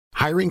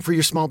Hiring for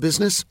your small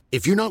business?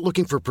 If you're not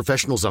looking for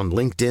professionals on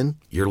LinkedIn,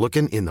 you're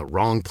looking in the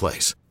wrong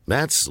place.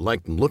 That's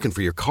like looking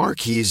for your car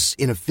keys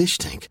in a fish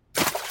tank.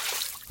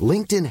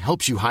 LinkedIn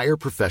helps you hire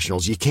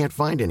professionals you can't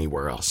find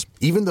anywhere else,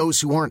 even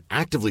those who aren't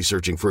actively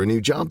searching for a new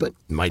job but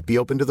might be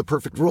open to the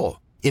perfect role.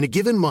 In a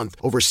given month,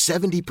 over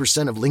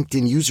 70% of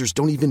LinkedIn users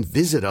don't even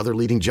visit other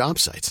leading job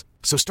sites.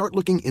 So start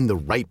looking in the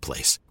right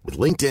place. With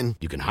LinkedIn,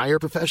 you can hire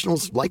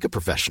professionals like a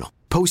professional.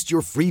 Post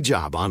your free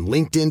job on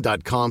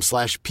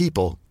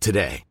linkedin.com/people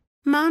today.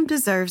 Mom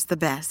deserves the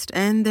best,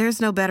 and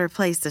there's no better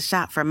place to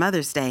shop for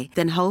Mother's Day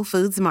than Whole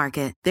Foods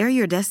Market. They're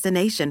your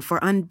destination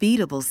for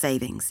unbeatable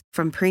savings,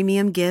 from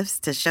premium gifts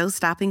to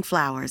show-stopping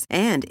flowers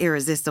and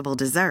irresistible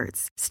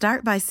desserts.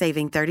 Start by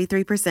saving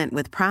 33%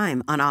 with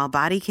Prime on all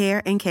body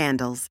care and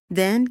candles.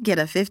 Then get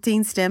a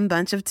 15-stem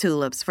bunch of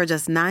tulips for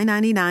just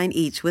 $9.99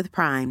 each with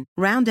Prime.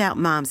 Round out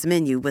Mom's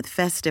menu with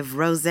festive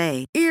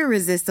rosé,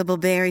 irresistible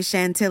berry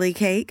chantilly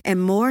cake,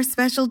 and more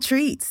special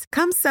treats.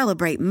 Come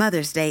celebrate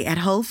Mother's Day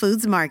at Whole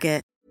Foods Market.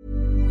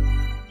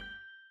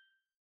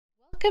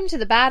 Welcome to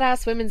the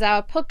Badass Women's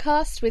Hour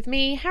podcast with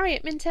me,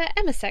 Harriet Minter,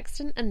 Emma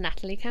Sexton and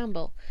Natalie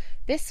Campbell.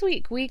 This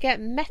week we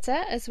get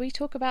meta as we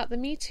talk about the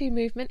Me Too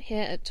movement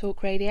here at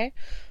Talk Radio.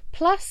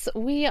 Plus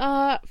we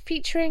are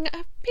featuring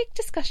a big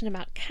discussion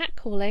about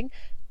catcalling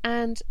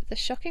and the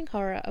shocking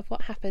horror of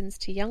what happens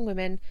to young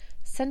women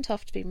sent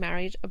off to be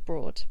married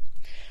abroad.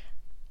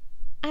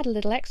 Add a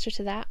little extra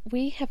to that,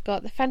 we have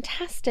got the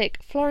fantastic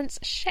Florence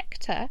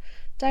Schechter,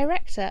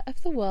 director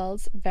of the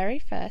world's very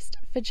first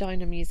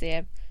Vagina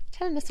Museum,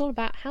 telling us all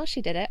about how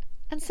she did it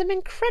and some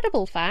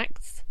incredible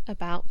facts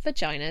about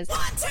vaginas. 1,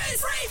 2,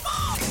 3,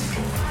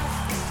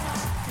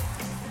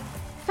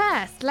 4!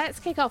 First,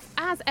 let's kick off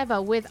as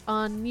ever with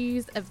our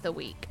news of the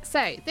week.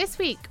 So this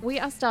week we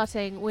are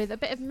starting with a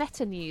bit of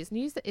meta news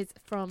that is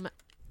from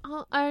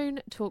our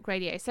own Talk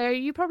Radio. So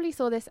you probably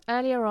saw this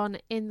earlier on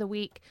in the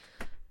week.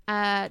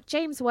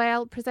 James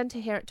Whale, presenter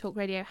here at Talk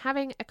Radio,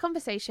 having a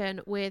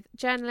conversation with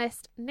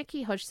journalist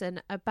Nikki Hodgson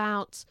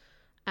about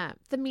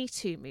the Me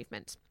Too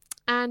movement.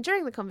 And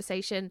during the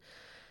conversation,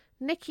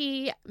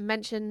 Nikki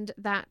mentioned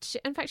that,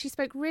 she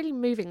spoke really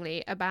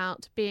movingly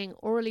about being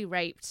orally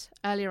raped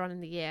earlier on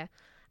in the year.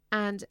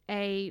 And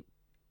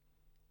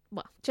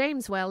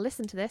James Whale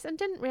listened to this and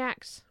didn't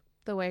react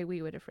the way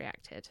we would have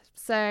reacted.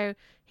 So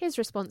his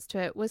response to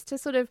it was to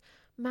sort of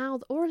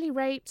mouth orally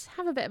raped,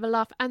 have a bit of a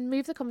laugh, and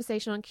move the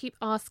conversation on, keep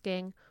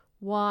asking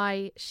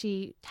why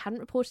she hadn't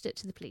reported it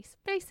to the police.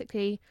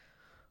 Basically,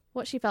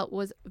 what she felt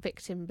was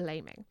victim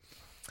blaming.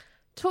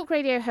 Talk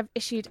Radio have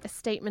issued a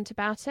statement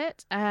about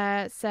it.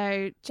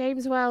 So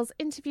James Whale's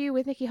interview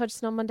with Nikki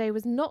Hodgson on Monday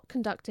was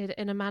conducted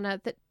in a manner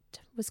that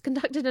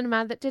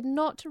did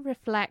not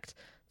reflect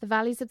the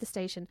values of the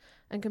station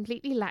and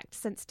completely lacked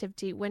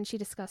sensitivity when she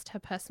discussed her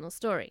personal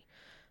story.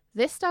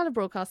 This style of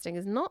broadcasting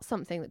is not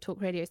something that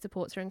Talk Radio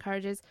supports or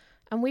encourages,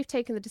 and we've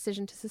taken the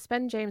decision to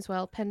suspend James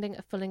Whale pending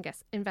a full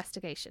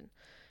investigation.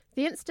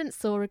 The incident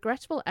saw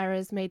regrettable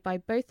errors made by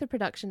both the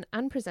production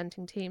and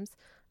presenting teams,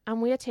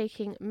 and we are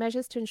taking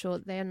measures to ensure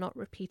they are not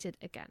repeated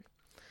again.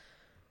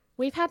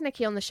 We've had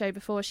Nikki on the show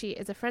before. She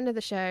is a friend of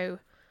the show.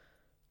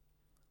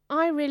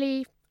 I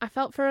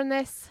felt for her on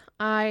this.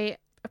 I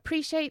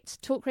appreciate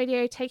Talk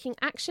Radio taking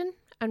action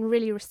and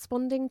really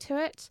responding to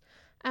it,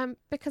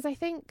 because I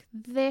think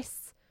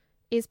this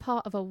is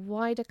part of a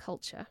wider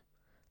culture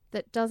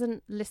that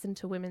doesn't listen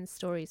to women's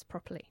stories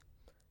properly.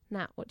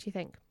 Nat, what do you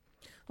think?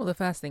 Well, the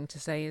first thing to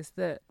say is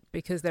that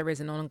because there is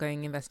an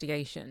ongoing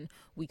investigation,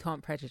 we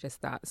can't prejudice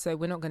that. So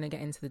we're not going to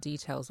get into the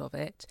details of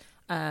it.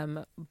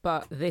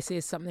 But this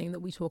is something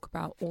that we talk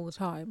about all the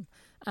time,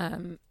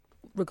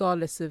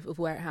 regardless of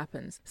where it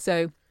happens.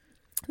 So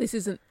this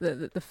isn't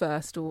the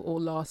first or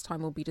last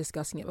time we'll be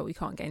discussing it, but we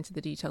can't get into the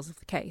details of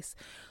the case.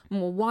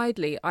 More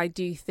widely, I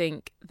do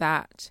think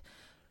that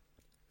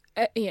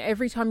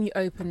every time you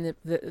open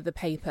the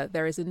paper,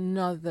 there is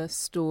another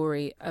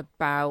story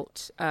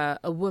about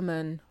a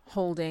woman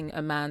holding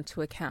a man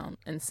to account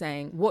and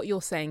saying, what you're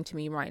saying to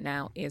me right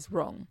now is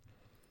wrong.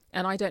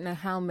 And I don't know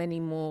how many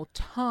more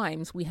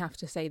times we have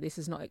to say this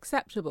is not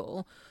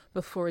acceptable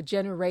before a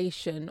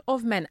generation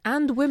of men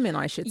and women,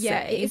 I should say.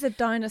 Yeah, it is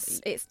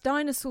it's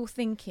dinosaur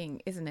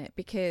thinking, isn't it?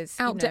 Because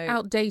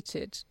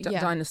outdated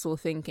dinosaur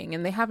thinking,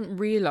 and they haven't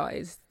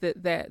realised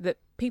that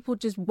people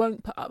just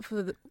won't put up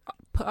with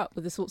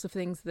the sorts of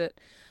things that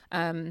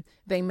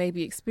they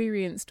maybe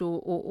experienced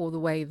or the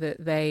way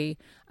that they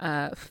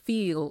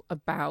feel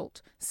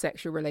about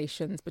sexual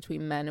relations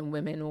between men and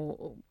women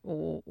or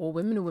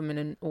women and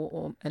women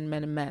and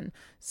men and men.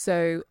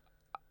 So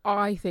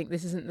I think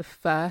this isn't the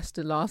first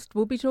and last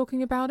we'll be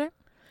talking about it.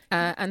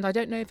 And I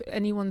don't know if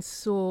anyone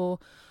saw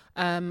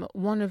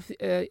one of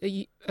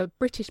a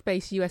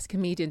British-based US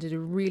comedian did a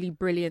really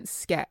brilliant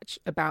sketch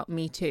about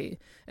Me Too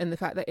and the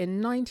fact that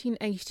in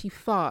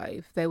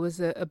 1985 there was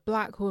a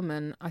black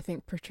woman, I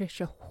think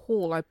Patricia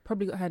Hall, I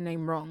probably got her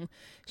name wrong.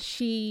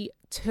 She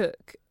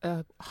took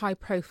a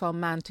high-profile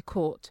man to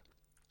court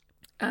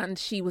and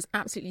she was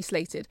absolutely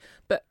slated.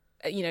 But,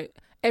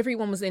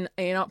 everyone was in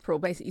uproar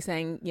basically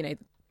saying,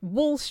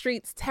 Wall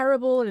Street's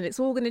terrible and it's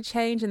all going to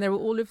change, and there were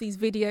all of these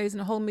videos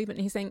and a whole movement,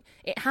 and he's saying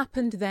it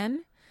happened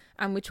then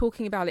and we're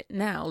talking about it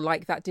now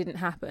like that didn't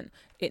happen.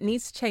 It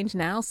needs to change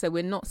now, so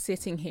we're not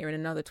sitting here in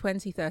another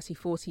 20, 30,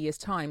 40 years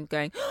time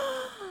going,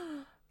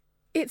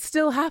 it's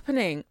still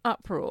happening,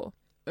 uproar.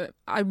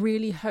 I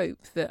really hope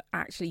that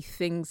actually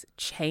things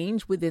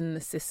change within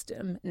the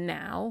system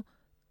now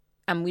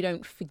and we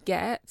don't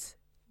forget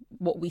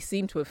what we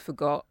seem to have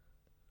forgot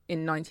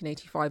in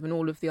 1985 and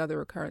all of the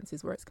other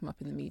occurrences where it's come up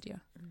in the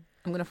media.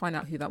 I'm going to find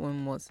out who that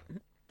woman was.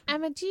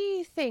 Emma, do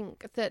you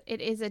think that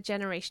it is a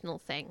generational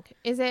thing?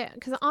 Is it?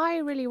 Because I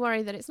really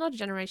worry that it's not a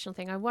generational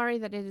thing. I worry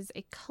that it is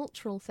a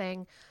cultural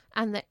thing,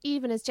 and that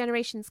even as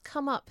generations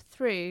come up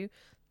through,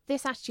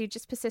 this attitude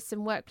just persists in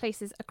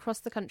workplaces across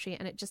the country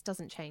and it just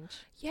doesn't change.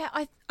 Yeah,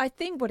 I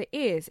think what it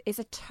is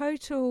a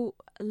total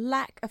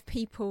lack of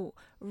people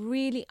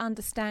really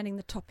understanding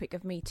the topic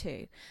of Me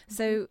Too.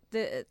 So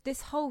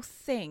this whole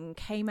thing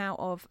came out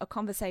of a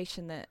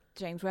conversation that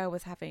James Whale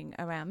was having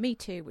around Me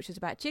Too, which was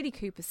about Jilly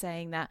Cooper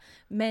saying that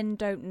men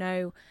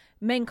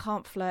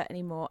can't flirt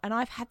anymore. And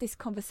I've had this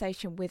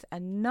conversation with a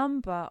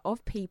number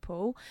of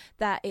people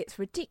that it's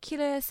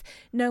ridiculous.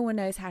 No one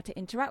knows how to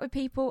interact with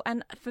people.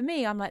 And for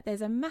me, I'm like,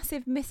 there's a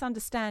massive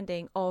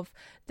misunderstanding of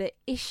the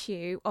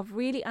issue, of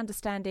really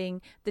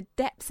understanding the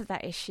depths of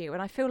that issue.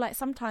 And I feel like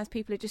sometimes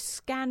people are just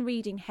scan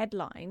reading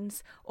headlines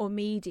or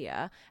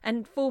media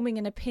and forming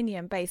an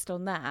opinion based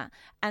on that,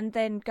 and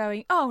then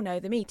going, oh no,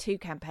 the Me Too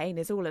campaign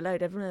is all a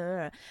load of blah, blah,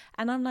 blah.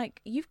 And I'm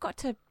like, you've got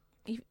to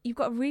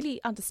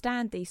really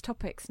understand these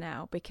topics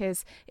now,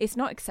 because it's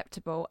not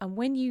acceptable. And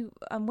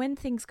when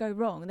things go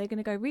wrong, they're going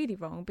to go really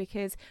wrong,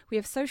 because we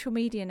have social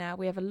media now.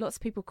 We have lots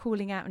of people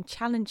calling out and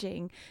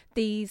challenging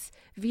these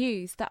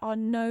views that are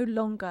no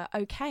longer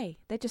okay.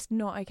 They're just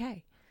not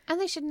okay. And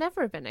they should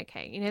never have been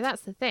okay. You know,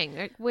 that's the thing.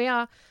 Like,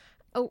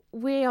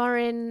 we are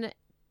in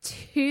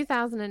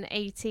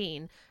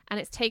 2018 and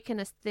it's taken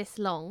us this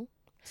long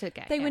to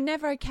get They here. were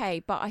never okay,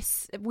 but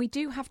we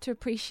do have to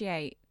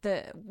appreciate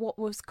that what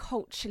was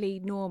culturally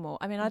normal.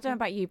 I mean, I don't know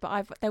about you,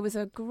 but there was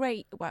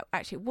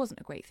actually it wasn't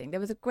a great thing. There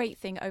was a great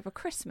thing over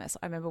Christmas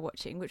I remember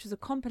watching, which was a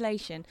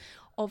compilation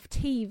of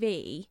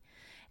TV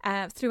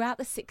throughout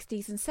the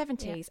 60s and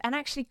 70s, and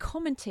actually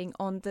commenting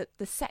on the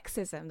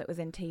sexism that was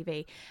in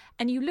TV.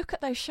 And you look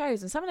at those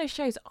shows, and some of those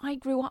shows I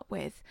grew up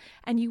with,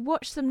 and you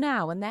watch them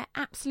now and they're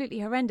absolutely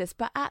horrendous,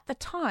 but at the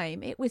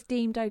time it was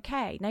deemed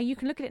okay. Now you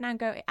can look at it now and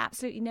go, it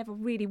absolutely never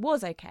really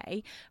was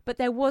okay, but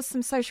there was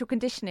some social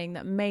conditioning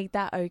that made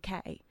that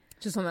okay.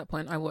 Just on that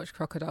point, I watched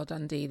Crocodile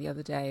Dundee the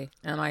other day,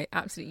 and I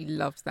absolutely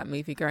loved that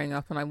movie growing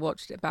up, and I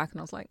watched it back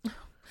and I was like,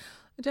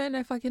 I don't know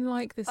if I can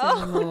like this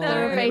anymore. No,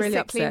 there are It really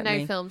basically upset no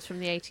me. films from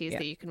the 80s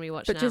that you can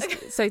rewatch But now.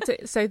 just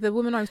so the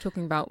woman I was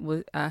talking about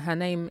was her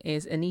name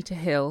is Anita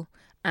Hill,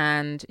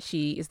 and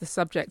she is the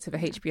subject of a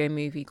HBO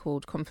movie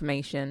called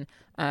Confirmation.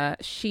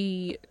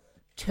 She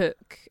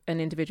took an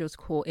individual to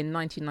court in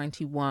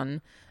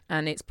 1991,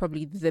 and it's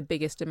probably the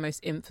biggest and most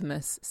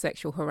infamous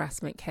sexual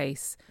harassment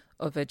case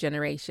of a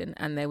generation,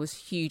 and there was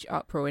huge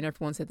uproar and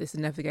everyone said this is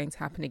never going to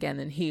happen again,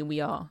 and here we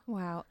are.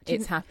 Wow.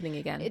 It's happening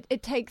again.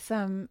 It takes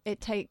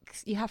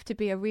you have to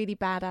be a really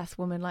badass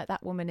woman like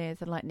that woman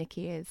is, and like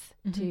Nikki is,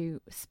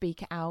 to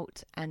speak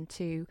out and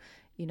to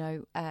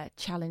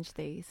challenge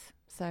these.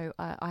 So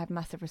I have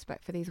massive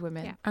respect for these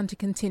women. Yeah. And to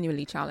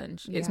continually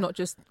challenge. It's Yeah. not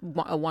just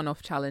a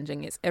one-off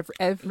challenging. It's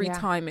every Yeah.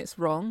 time it's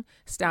wrong,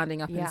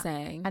 standing up Yeah. and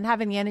saying. And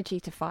having the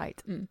energy to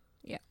fight.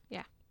 Yeah,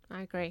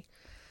 I agree.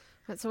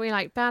 That's what we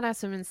like,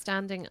 badass women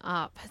standing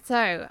up.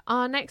 So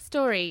our next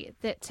story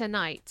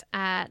tonight,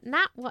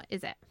 Nat, what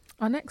is it?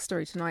 Our next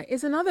story tonight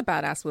is another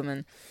badass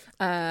woman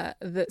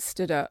that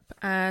stood up,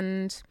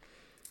 and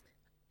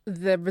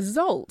the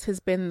result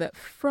has been that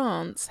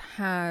France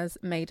has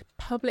made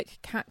public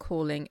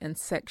catcalling and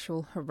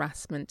sexual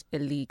harassment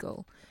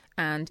illegal.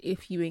 And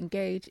if you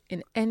engage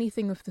in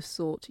anything of the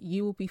sort,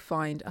 you will be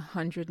fined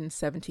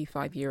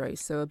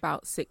 €175, so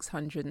about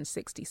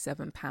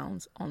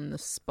 £667 on the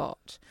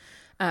spot.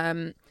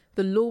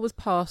 The law was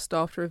passed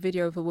after a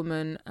video of a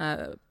woman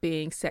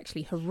being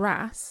sexually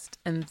harassed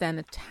and then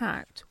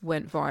attacked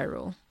went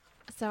viral.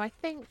 So I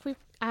think we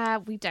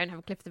don't have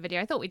a clip of the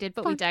video. I thought we did,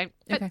 but we Fine. don't.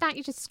 But Okay. that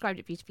you just described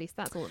it beautifully, so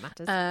that's all that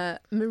matters.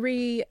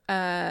 Marie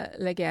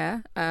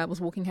Laguerre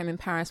was walking home in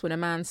Paris when a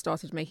man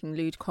started making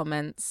lewd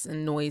comments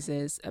and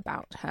noises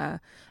about her.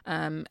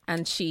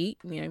 And she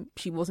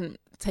wasn't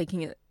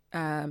taking it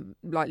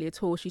lightly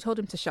at all. She told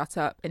him to shut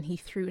up, and he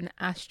threw an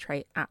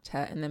ashtray at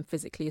her and then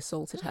physically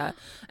assaulted her.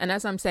 And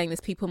as I'm saying this,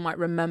 people might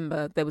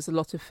remember there was a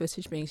lot of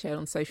footage being shared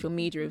on social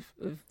media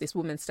of this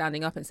woman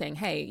standing up and saying,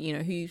 hey, who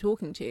are you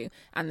talking to?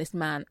 And this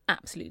man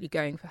absolutely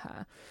going for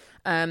her.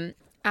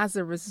 As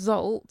a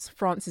result,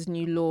 France's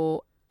new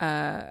law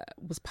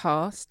was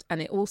passed,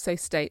 and it also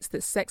states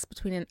that sex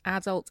between an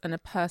adult and a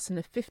person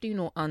of 15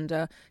 or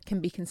under can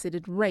be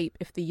considered rape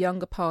if the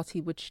younger party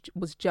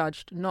was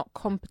judged not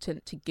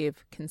competent to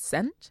give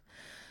consent.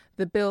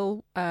 The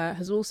bill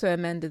has also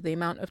amended the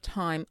amount of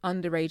time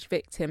underage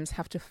victims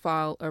have to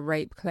file a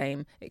rape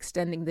claim,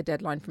 extending the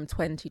deadline from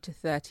 20 to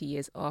 30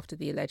 years after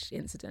the alleged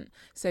incident.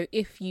 So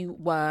if you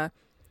were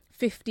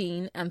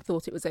 15 and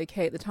thought it was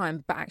okay at the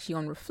time, but actually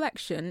on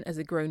reflection as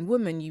a grown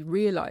woman you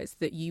realised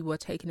that you were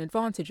taken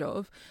advantage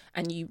of,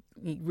 and you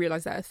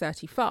realise that at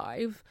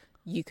 35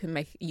 you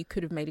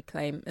could have made a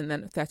claim, and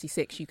then at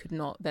 36 you could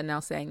not. They're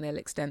now saying they'll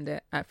extend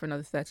it for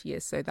another 30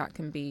 years, so that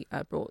can be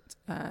brought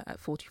at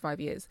 45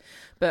 years.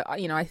 But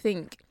I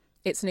think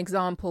it's an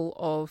example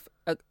of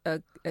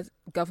a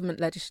government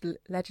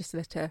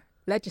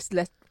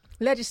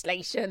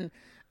legislation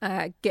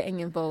getting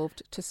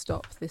involved to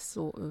stop this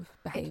sort of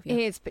behaviour. It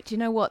is, but do you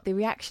know what? The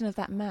reaction of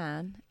that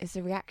man is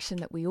the reaction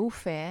that we all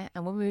fear.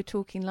 And when we were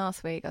talking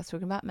last week, I was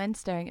talking about men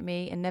staring at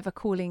me and never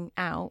calling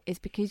out, is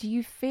because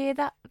you fear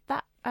that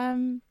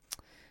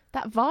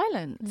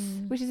violence,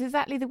 which is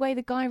exactly the way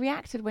the guy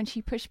reacted when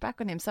she pushed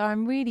back on him. So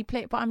I'm really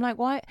but I'm like,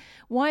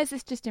 why is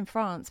this just in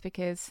France?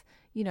 Because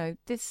we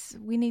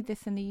need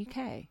this in the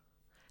UK.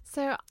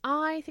 So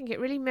I think it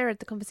really mirrored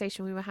the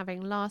conversation we were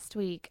having last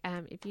week.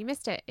 If you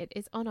missed it, it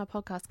is on our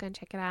podcast. Go and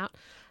check it out.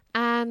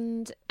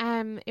 And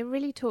it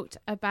really talked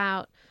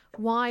about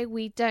why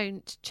we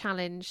don't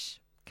challenge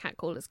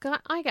catcallers. Because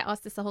I get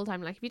asked this the whole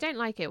time, like, if you don't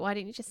like it, why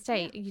don't you just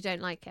say you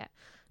don't like it?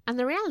 And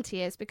the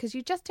reality is because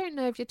you just don't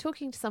know if you're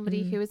talking to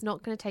somebody who is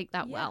not going to take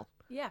that well.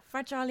 Yeah,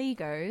 fragile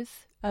egos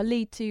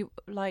lead to,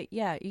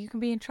 you can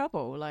be in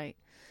trouble,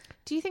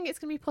 Do you think it's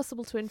going to be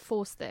possible to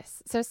enforce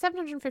this? So a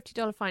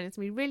 $750 fine is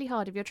going to be really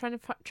hard if you're trying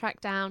to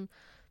track down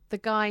the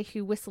guy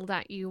who whistled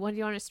at you when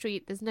you're on a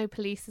street, there's no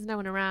police, there's no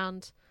one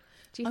around.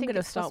 Do you I'm think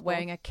going to start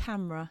wearing a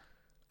camera.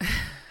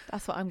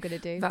 That's what I'm going to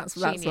do. That's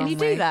Can you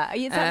do that?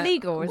 Is that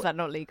legal or is that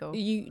not legal?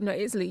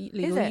 It's legal.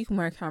 Is it? You can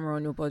wear a camera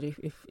on your body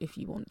if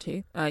you want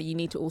to. You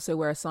need to also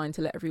wear a sign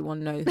to let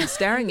everyone know who's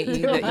staring at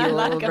you that you're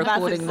like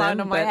recording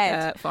them. On my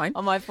head, fine,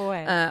 on my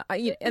forehead.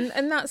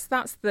 And that's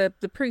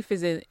the proof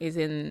is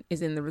in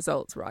the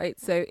results, right?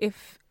 So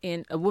if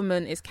a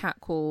woman is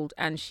catcalled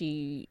and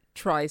she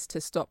tries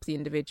to stop the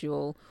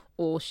individual,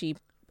 or she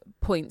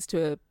points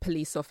to a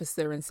police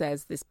officer and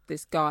says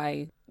this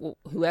guy or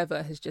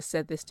whoever has just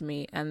said this to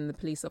me, and the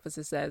police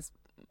officer says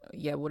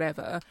yeah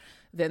whatever,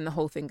 then the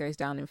whole thing goes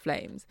down in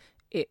flames.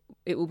 It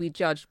will be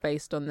judged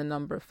based on the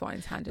number of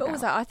fines handed out. But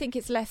also, I think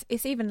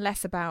it's even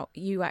less about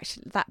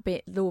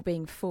law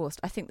being forced.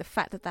 I think the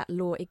fact that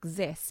law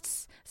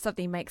exists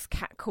suddenly makes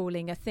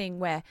catcalling a thing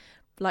where,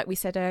 like we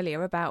said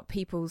earlier about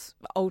people's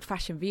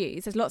old-fashioned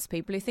views, there's lots of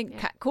people who think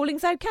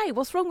catcalling's okay.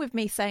 What's wrong with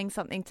me saying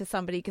something to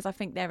somebody because I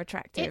think they're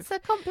attractive? It's a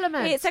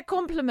compliment. It's a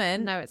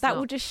compliment. No, it's that not.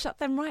 will just shut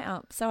them right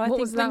up. So I what think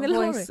was that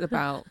voice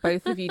about?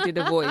 Both of you did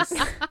a voice.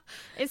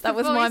 That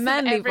was my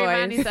manly every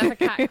man voice. who's ever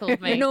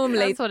catcalled me.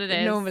 Normally, that's what it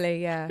is.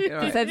 Normally, yeah.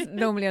 Right. It says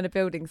normally on a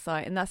building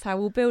site, and that's how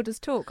all builders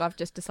talk. I've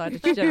just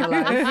decided to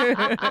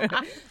generalise.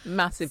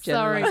 Massive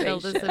Sorry,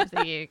 generalisation. builders of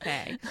the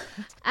UK.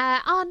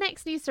 Our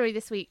next news story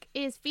this week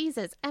is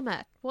visas.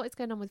 Emma, what is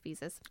going on with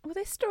visas? Well,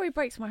 this story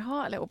breaks my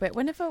heart a little bit.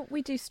 Whenever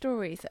we do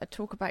stories that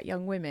talk about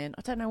young women,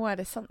 I don't know why,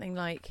 there's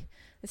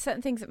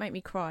certain things that make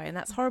me cry, and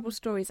that's horrible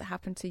stories that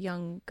happen to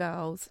young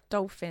girls,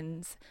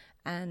 dolphins,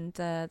 and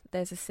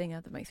there's a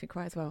singer that makes me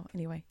cry as well.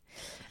 Anyway,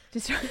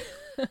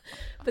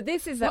 but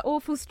this is an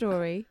awful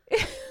story.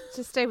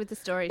 Just stay with the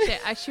story.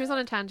 She was on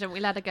a tangent. We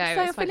let her go.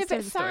 So I It's fine. feel a Stay bit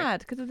with the story. sad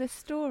because of this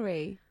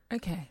story.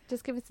 Okay.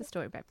 Just give us the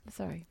story, babe.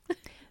 Sorry.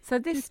 So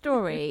this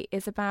story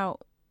is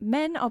about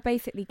men are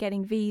basically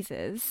getting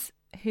visas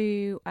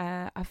who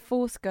have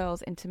forced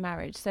girls into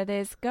marriage. So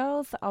there's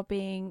girls that are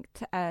being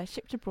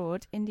shipped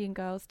abroad, Indian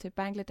girls to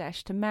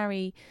Bangladesh to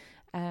marry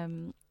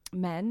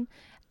men,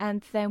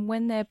 and then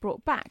when they're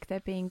brought back,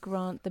 the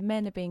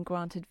men are being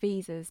granted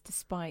visas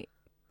despite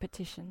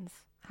petitions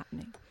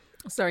happening.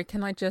 Sorry,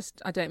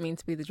 I don't mean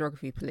to be the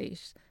geography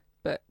police,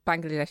 but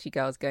Bangladeshi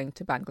girls going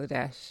to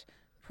Bangladesh,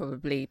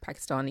 probably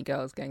Pakistani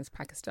girls going to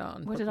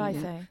Pakistan. What did I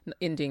say?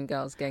 Indian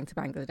girls going to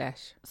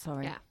Bangladesh.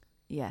 Sorry. Yeah.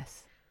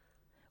 Yes.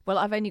 Well,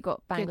 I've only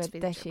got Good to be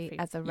the Bangladeshi geography.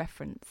 as a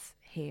reference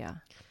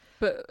here.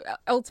 But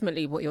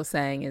ultimately, what you're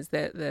saying is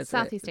that there's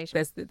Southeast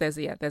Asia.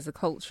 There's a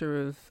culture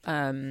of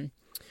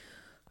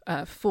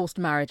forced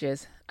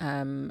marriages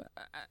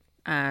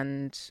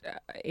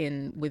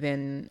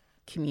within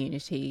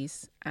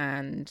communities,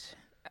 and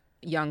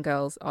young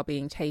girls are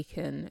being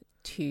taken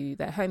to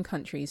their home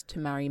countries to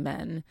marry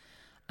men,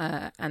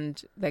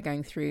 and they're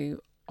going through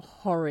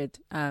horrid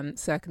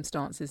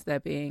circumstances.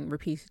 They're being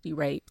repeatedly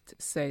raped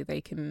so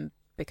they can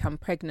become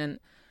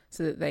pregnant,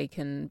 so that they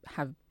can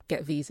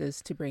get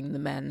visas to bring the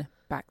men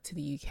back to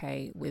the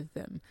UK with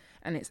them.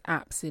 And it's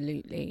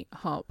absolutely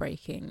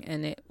heartbreaking.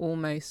 And it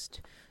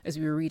almost, as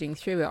we were reading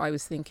through it, I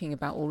was thinking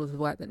about all of the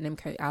work that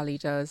Nimco Ali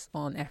does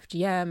on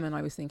FGM, and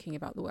I was thinking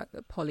about the work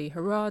that Polly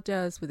Hara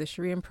does with the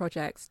Shariam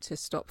project to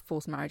stop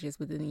forced marriages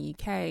within the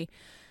UK.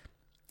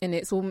 And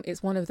it's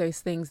one of those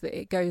things that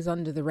it goes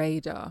under the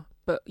radar,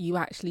 but you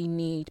actually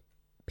need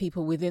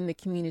people within the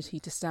community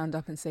to stand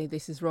up and say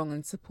this is wrong,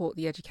 and support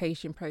the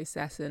education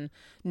process and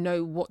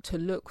know what to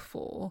look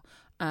for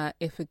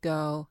if a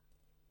girl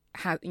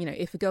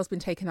if a girl's been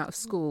taken out of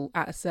school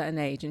at a certain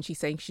age and she's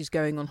saying she's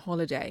going on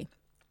holiday,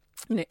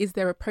 is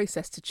there a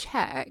process to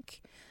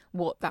check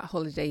what that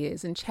holiday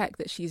is and check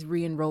that she's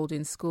re-enrolled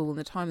in school and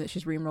the time that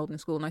she's re-enrolled in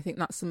school? And I think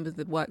that's some of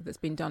the work that's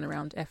been done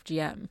around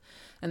FGM,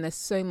 and there's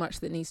so much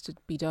that needs to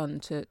be done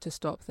to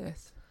stop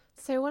this.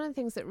 So one of the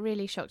things that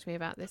really shocked me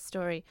about this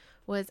story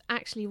was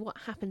actually what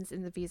happens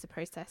in the visa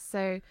process.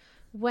 So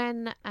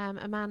when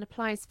a man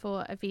applies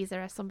for a visa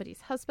as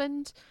somebody's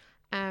husband,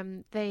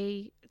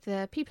 the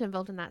people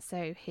involved in that,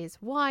 so his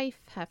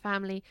wife, her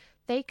family,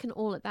 they will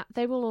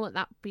all at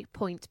that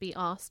point be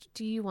asked,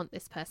 do you want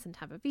this person to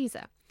have a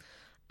visa?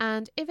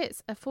 And if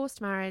it's a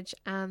forced marriage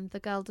and the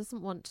girl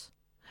doesn't want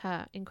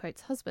her, in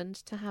quotes, husband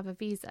to have a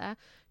visa,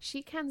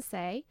 she can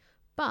say,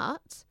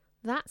 but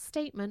that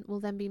statement will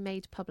then be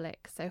made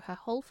public. So her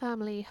whole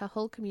family, her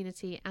whole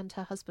community, and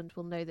her husband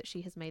will know that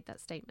she has made that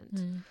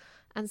statement.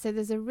 And so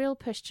there's a real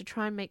push to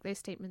try and make those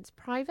statements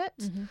private.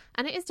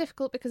 And it is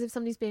difficult because if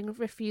somebody's being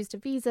refused a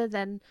visa,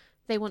 then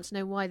they want to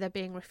know why they're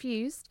being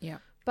refused. Yeah.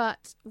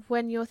 But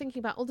when you're thinking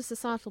about all the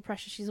societal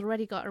pressure she's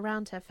already got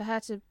around her, for her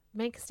to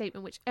make a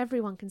statement which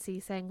everyone can see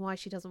saying why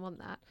she doesn't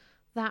want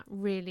that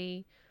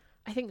really,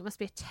 I think it must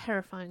be a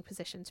terrifying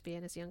position to be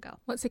in as a young girl.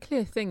 Well, it's a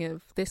clear thing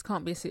of this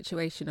can't be a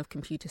situation of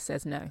computer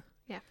says no.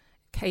 Yeah.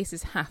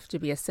 Cases have to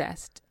be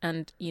assessed,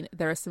 and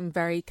there are some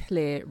very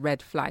clear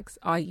red flags,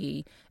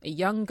 i.e. a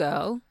young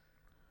girl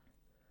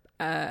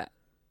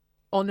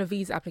on a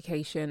visa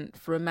application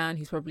for a man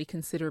who's probably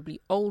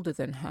considerably older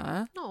than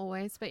her. Not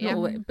always, but Not yeah.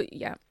 always, but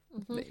yeah.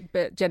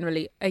 But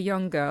generally a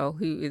young girl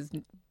who is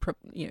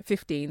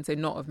 15, so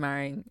not of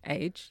marrying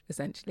age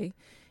essentially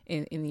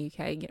in the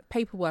UK,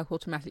 paperwork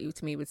automatically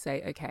to me would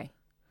say, okay,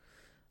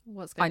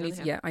 what's going on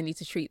here? I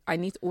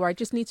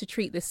just need to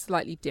treat this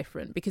slightly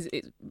different, because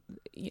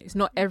it's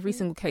not every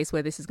single case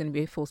where this is going to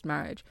be a forced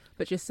marriage,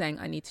 but just saying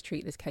I need to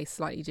treat this case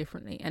slightly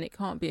differently, and it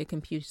can't be a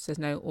computer says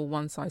no or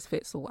one size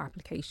fits all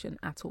application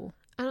at all.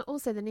 And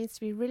also there needs to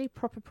be really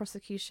proper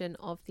prosecution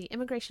of the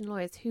immigration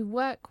lawyers who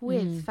work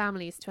with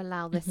families to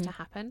allow this to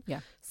happen.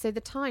 Yeah. So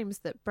the Times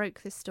that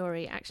broke this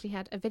story actually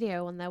had a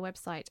video on their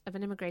website of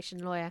an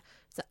immigration lawyer,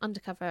 it's an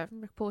undercover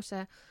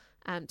reporter,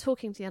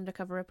 talking to the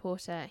undercover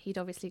reporter. He'd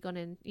obviously gone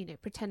in,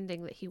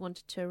 pretending that he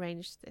wanted to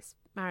arrange this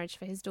marriage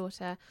for his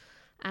daughter.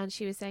 And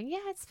she was saying, yeah,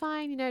 it's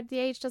fine. The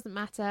age doesn't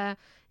matter.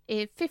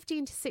 If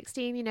 15 to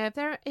 16,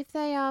 if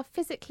they are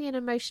physically and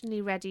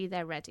emotionally ready,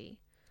 they're ready.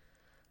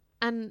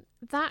 And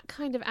that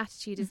kind of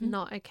attitude is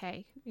not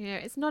okay.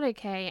 It's not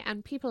okay.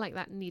 And people like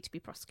that need to be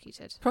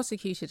prosecuted.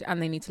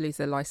 And they need to lose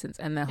their license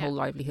and their whole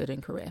livelihood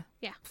and career.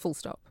 Yeah. Full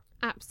stop.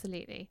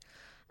 Absolutely.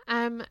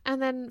 And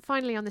then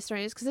finally on this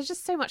story, is because there's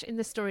just so much in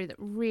this story that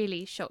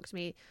really shocked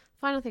me.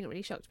 Final thing that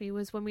really shocked me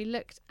was when we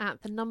looked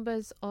at the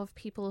numbers of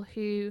people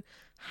who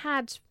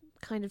had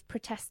kind of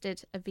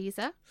protested a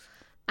visa.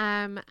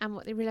 And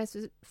what they realised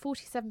was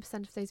 47%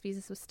 of those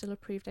visas were still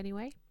approved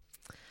anyway.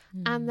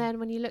 And then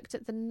when you looked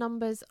at the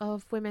numbers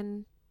of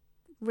women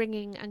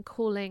ringing and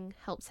calling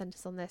help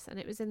centres on this, and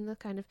it was in the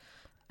kind of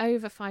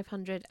over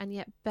 500, and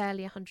yet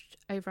barely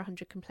over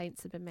 100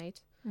 complaints have been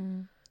made.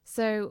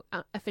 So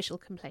official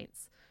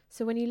complaints.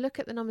 So when you look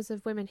at the numbers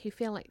of women who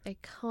feel like they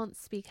can't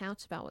speak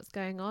out about what's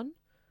going on,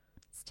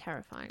 it's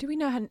terrifying. Do we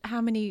know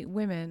how many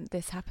women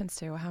this happens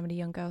to, or how many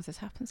young girls this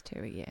happens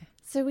to a year?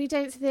 So we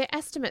don't. The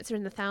estimates are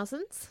in the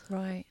thousands,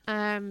 right?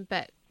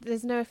 But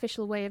there's no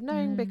official way of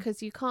knowing,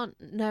 because you can't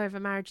know if a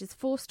marriage is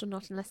forced or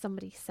not unless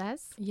somebody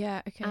says.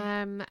 Yeah. Okay.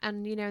 And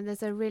and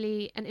there's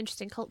an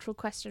interesting cultural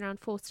question around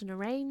forced and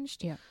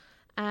arranged. Yeah.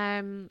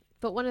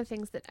 But one of the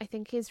things that I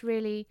think is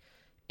really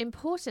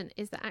important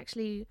is that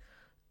actually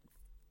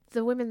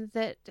the women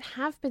that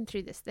have been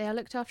through this, they are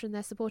looked after and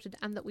they're supported,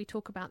 and that we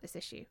talk about this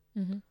issue.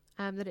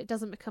 That it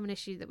doesn't become an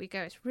issue that we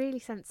go, it's really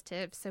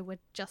sensitive, so we're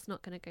just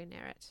not going to go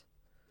near it.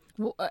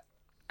 Well,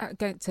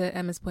 going to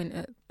Emma's point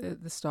at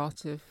the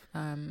start of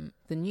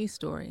the news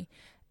story,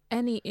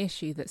 any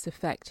issue that's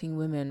affecting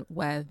women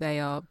where they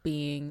are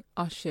being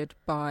ushered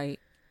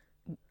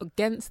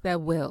against their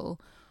will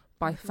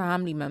by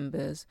family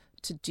members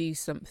to do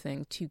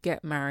something, to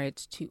get married,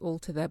 to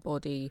alter their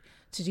body,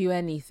 to do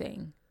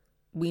anything,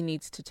 we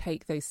need to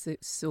take those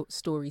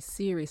stories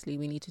seriously.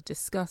 We need to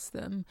discuss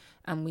them,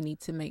 and we need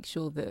to make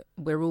sure that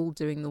we're all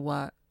doing the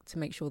work to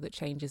make sure that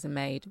changes are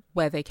made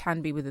where they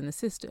can be within the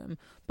system,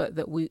 but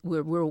that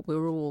we're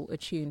all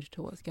attuned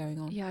to what's going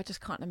on. Yeah, I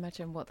just can't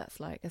imagine what that's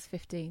like as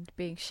 15,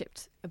 being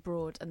shipped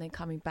abroad and then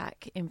coming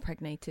back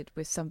impregnated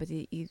with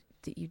somebody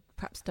that you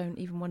perhaps don't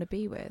even want to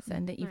be with,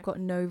 and that you've got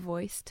no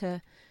voice to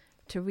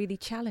really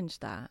challenge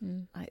that.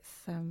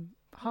 It's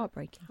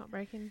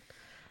heartbreaking.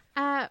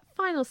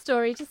 Final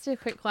story, just a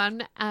quick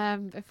one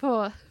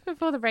before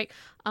the break.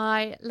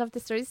 I love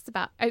this story. This is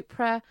about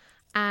Oprah,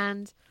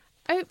 and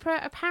Oprah,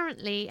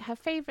 apparently her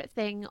favourite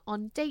thing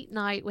on date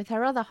night with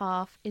her other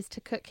half is to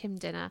cook him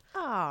dinner.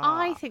 Aww.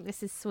 I think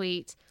this is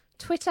sweet.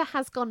 Twitter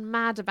has gone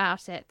mad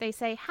about it. They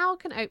say, how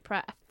can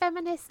Oprah, a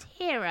feminist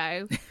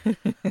hero,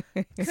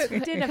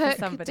 Cook dinner for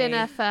somebody.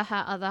 dinner for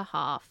her other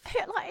half?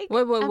 Like,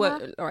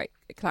 Whoa. All right,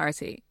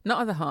 clarity.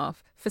 Not other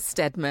half. For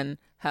Stedman,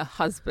 her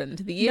husband.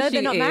 The issue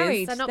they're not is...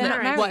 married. They're not They're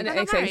married. What, They're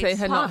not so married.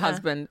 her not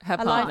husband, her A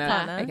life partner.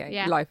 partner. Okay,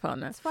 Yeah. life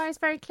partner. As far as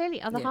very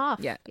clearly, other half.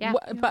 Yeah. Yeah.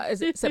 But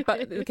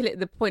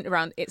the point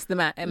around it's the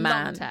man.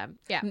 Long term.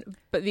 Yeah.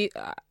 But the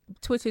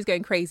Twitter is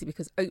going crazy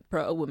because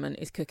Oprah, a woman,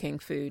 is cooking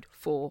food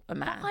for a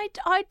man.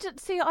 I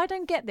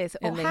don't get this.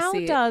 Or and they how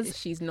see does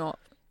she's not,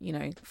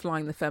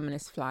 flying the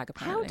feminist flag,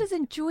 apparently. how does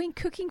enjoying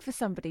cooking for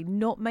somebody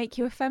not make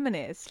you a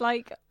feminist?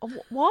 Like,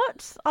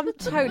 what? I'm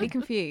totally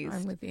confused.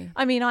 I'm with you.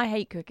 I mean, I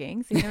hate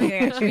cooking, so you don't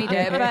actually do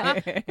it.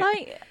 But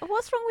like,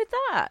 what's wrong with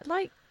that?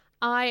 Like,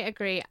 I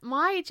agree.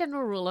 My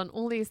general rule on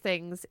all these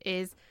things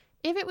is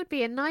if it would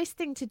be a nice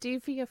thing to do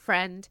for your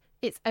friend,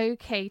 it's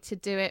okay to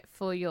do it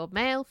for your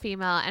male,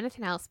 female,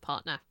 anything else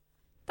partner.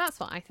 That's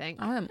what I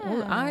think. I am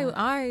all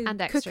I And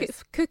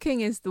extras.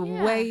 cooking is the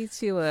Yeah. way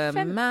to a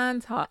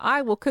man's heart.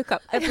 I will cook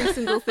up every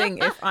single thing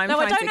if I'm no,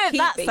 I trying don't know to if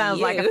keep that it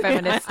sounds like a you.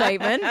 feminist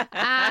statement.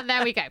 And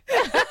there we go.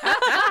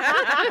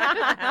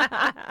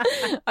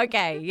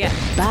 Okay, yeah.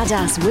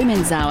 Badass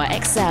Women's Hour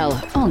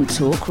XL on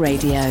Talk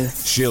Radio.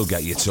 She'll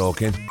get you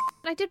talking.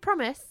 I did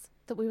promise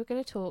that we were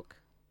going to talk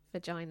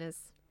vaginas.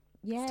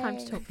 Yeah. It's time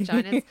to talk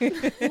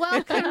vaginas.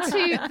 Welcome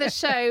to the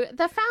show,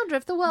 the founder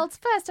of the world's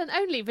first and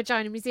only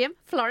vagina museum,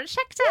 Florence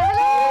Schechter.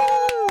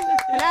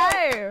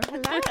 Hello.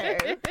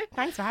 Hello.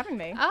 Thanks for having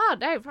me. Oh,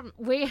 no.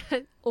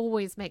 It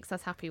always makes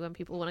us happy when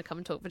people want to come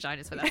and talk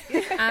vaginas with us.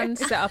 And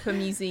set up a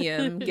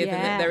museum, given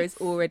that there is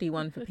already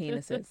one for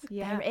penises.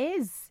 Yeah. There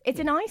is. It's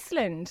in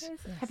Iceland.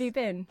 Have you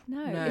been?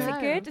 No. No. Is it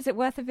good? Is it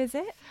worth a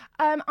visit?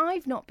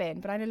 I've not been,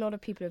 but I know a lot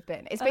of people have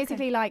been. It's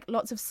basically like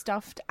lots of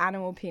stuffed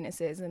animal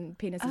penises and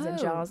penises in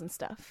jars and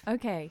stuff.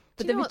 Okay.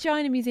 But you the know what-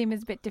 vagina museum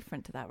is a bit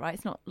different to that, right?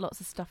 It's not lots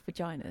of stuffed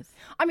vaginas.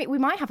 I mean, we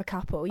might have a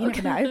couple. You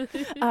never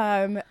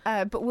know.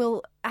 But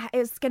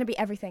it's going to be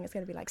everything. It's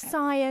going to be like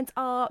science,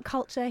 art,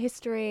 culture,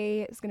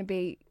 history. It's going to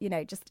be,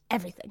 just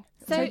everything.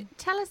 So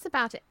tell us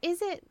about it.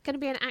 Is it going to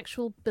be an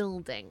actual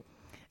building?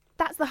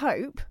 That's the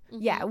hope.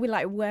 Yeah, we're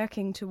like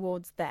working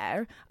towards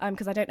there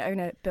because I don't own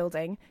a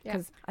building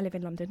because I live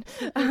in London.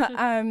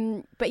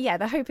 But yeah,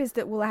 the hope is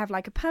that we'll have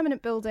like a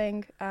permanent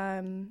building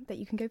that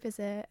you can go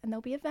visit, and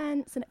there'll be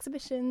events and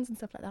exhibitions and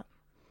stuff like that.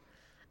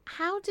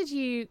 How did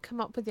you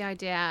come up with the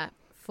idea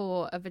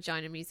for a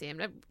vagina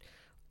museum?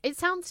 It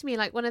sounds to me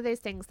like one of those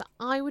things that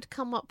I would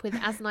come up with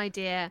as an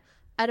idea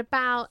at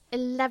about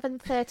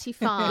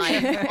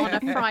 11:35 on a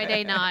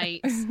Friday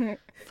night,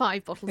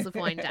 5 bottles of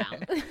wine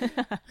down.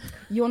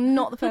 You're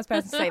not the first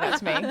person to say that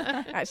to me,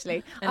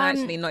 actually. And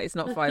actually, it's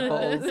not 5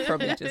 bottles,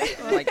 probably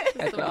just like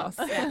a glass.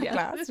 Yeah.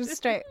 Glass, just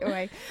straight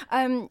away.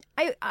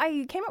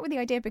 I came up with the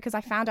idea because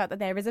I found out that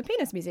there is a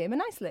penis museum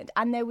in Iceland,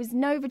 and there was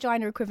no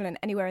vagina equivalent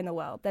anywhere in the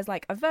world. There's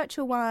like a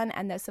virtual one,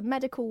 and there's some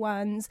medical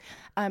ones,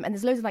 and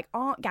there's loads of like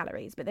art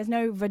galleries, but there's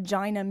no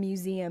vagina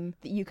museum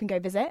that you can go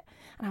visit.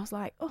 And I was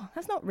like, oh,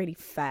 that's not really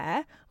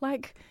fair.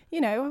 Like,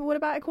 what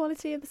about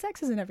equality of the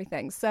sexes and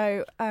everything?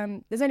 So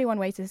there's only one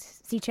way to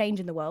see change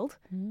in the world,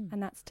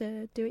 and that's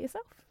to do it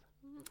yourself.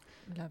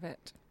 Love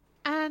it.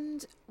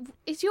 And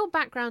is your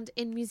background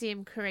in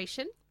museum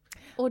curation?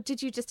 Or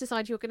did you just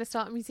decide you were going to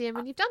start a museum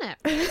and you've done it?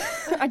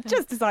 I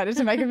just decided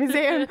to make a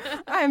museum.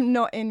 I am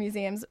not in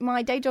museums.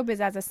 My day job is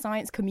as a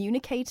science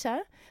communicator.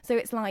 So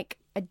it's like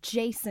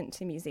adjacent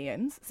to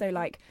museums. So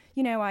like,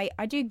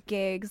 I do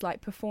gigs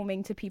like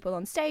performing to people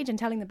on stage and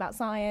telling them about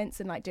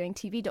science and like doing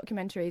TV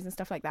documentaries and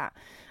stuff like that.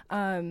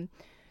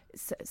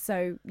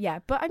 So yeah,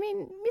 but I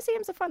mean,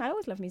 museums are fun. I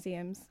always love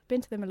museums.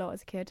 Been to them a lot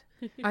as a kid.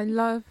 I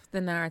love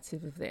the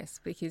narrative of this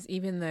because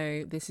even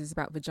though this is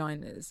about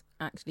vaginas,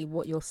 actually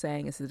what you're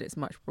saying is that it's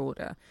much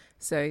broader.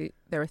 So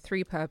there are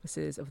 3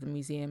 purposes of the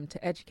museum: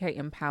 to educate,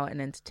 empower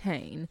and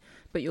entertain.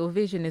 But your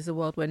vision is a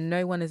world where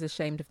no one is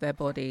ashamed of their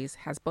bodies,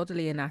 has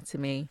bodily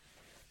anatomy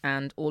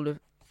and all of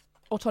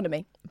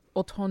Autonomy.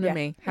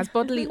 Has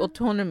bodily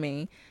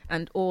autonomy,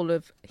 and all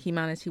of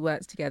humanity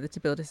works together to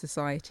build a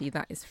society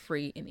that is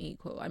free and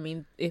equal. I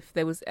mean, if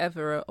there was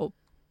ever a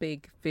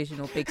big vision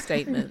or big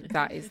statement,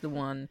 that is the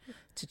one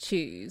to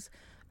choose.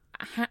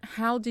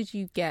 How did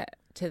you get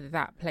to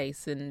that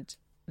place and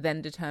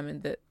then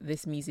determine that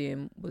this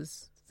museum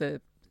was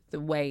the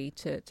way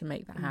to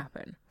make that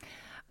happen?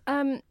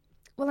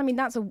 Well, I mean,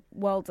 that's a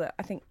world that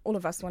I think all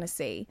of us want to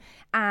see.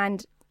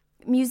 And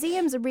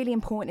museums are really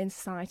important in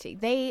society.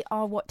 They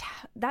are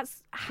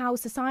that's how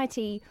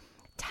society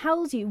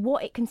tells you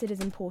what it considers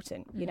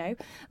important,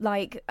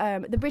 like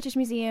the British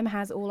Museum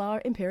has all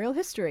our imperial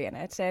history in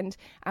it, and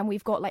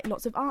we've got like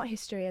lots of art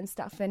history and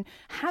stuff, and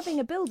having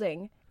a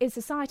building is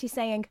society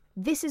saying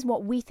this is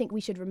what we think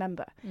we should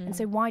remember. And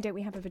so why don't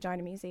we have a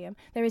vagina museum?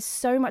 There is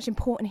so much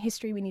important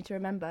history we need to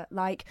remember,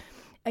 like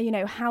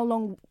how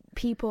long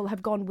people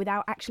have gone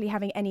without actually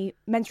having any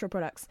menstrual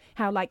products,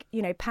 how like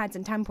pads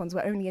and tampons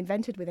were only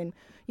invented within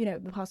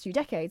the past few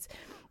decades.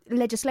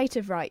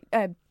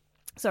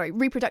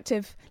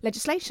 Reproductive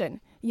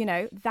legislation You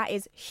know, that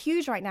is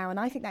huge right now. And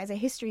I think that is a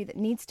history that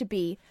needs to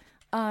be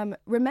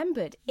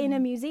remembered in a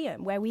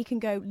museum where we can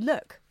go,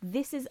 look,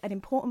 this is an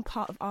important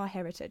part of our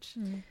heritage.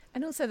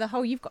 And also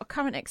you've got a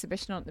current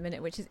exhibition on at the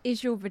minute, which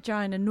is Your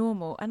Vagina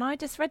Normal? And I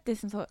just read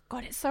this and thought,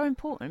 God, it's so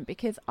important,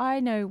 because I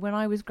know when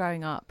I was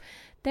growing up,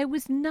 there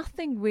was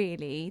nothing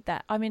really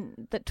that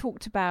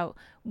talked about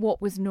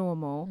what was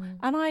normal.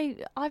 And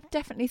I've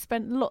definitely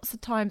spent lots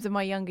of times in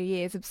my younger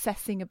years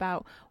obsessing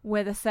about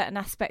whether certain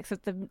aspects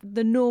of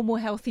the normal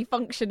healthy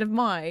function of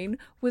mine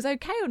was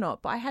okay or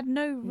not. But I had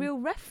no real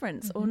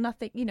reference or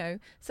nothing, you know.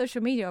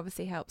 Social media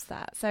obviously helps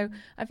that. So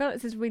I feel like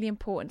this is really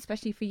important,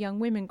 especially for young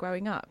women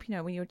growing up, you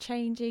know, when you're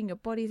changing, your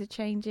bodies are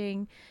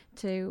changing,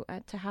 to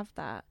have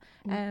that.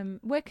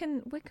 Where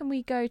can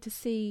we go to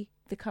see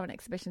the current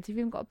exhibitions? Have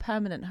you even got a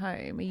permanent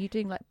home? Are you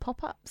doing like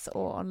pop-ups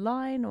or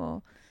online,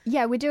 or?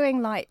 Yeah, we're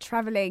doing like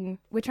traveling.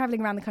 We're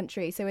traveling around the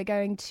country. So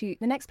the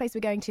next place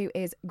we're going to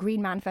is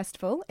Green Man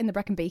Festival in the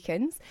Brecon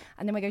Beacons,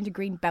 and then we're going to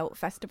Green Belt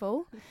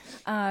Festival.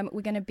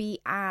 We're going to be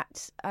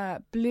at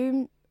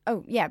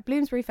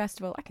Bloomsbury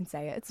Festival. I can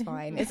say it, it's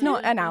fine. It's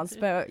not announced,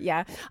 but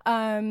yeah.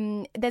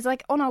 There's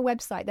like on our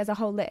website, there's a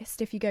whole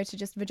list. If you go to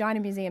just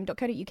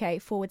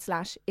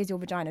vaginamuseum.co.uk/is your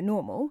vagina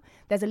normal,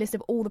 there's a list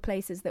of all the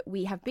places that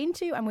we have been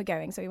to and we're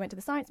going. So we went to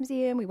the Science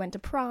Museum, we went to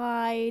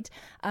Pride,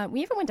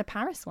 we even went to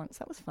Paris once.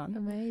 That was fun.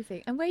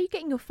 Amazing. And where are you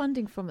getting your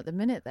funding from at the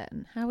minute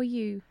then? How are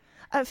you?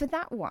 For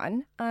that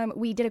one,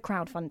 we did a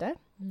crowdfunder,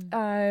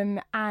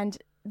 and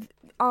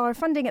our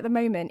funding at the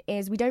moment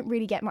is we don't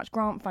really get much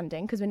grant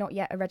funding because we're not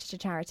yet a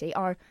registered charity.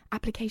 Our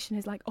application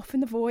is like off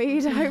in the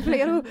void.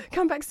 Hopefully it'll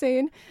come back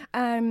soon.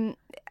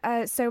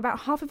 So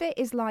about half of it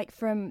is like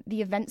from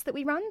the events that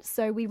we run.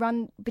 So we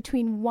run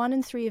between 1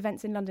 and 3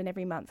 events in London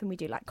every month, and we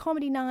do like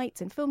comedy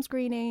nights and film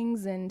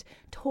screenings and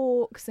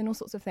talks and all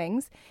sorts of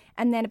things.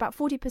 And then about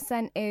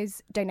 40%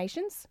 is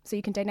donations. So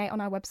you can donate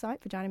on our website,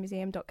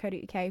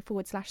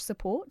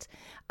 vaginamuseum.co.uk/support.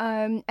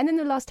 And then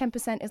the last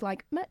 10% is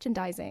like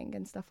merchandising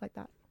and stuff like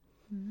that.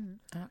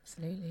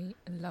 Absolutely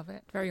love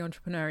it. Very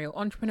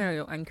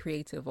entrepreneurial and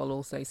creative, while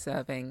also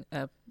serving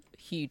a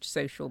huge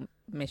social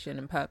mission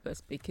and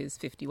purpose, because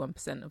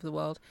 51% of the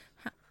world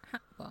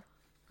well,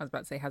 I was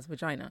about to say has a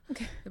vagina.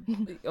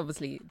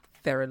 Obviously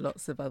there are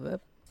lots of other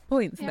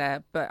points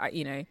there, but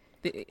you know,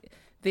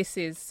 this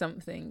is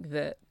something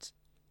that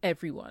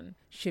everyone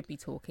should be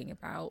talking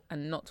about,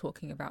 and not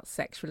talking about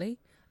sexually,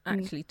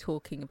 actually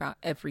talking about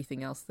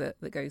everything else that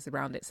goes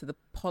around it. So the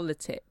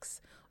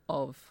politics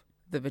of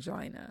the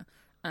vagina,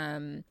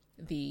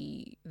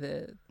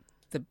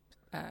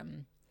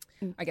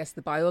 I guess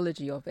the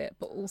biology of it,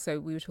 but also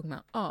we were talking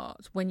about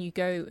art. When you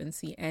go and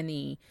see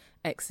any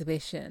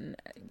exhibition,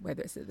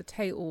 whether it's at the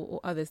Tate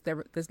or others,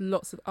 there's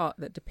lots of art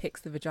that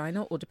depicts the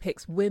vagina or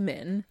depicts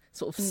women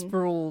sort of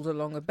sprawled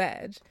along a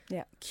bed.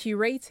 Yeah.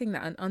 Curating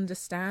that and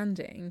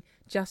understanding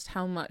just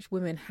how much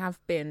women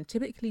have been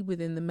typically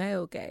within the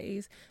male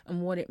gaze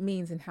and what it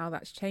means and how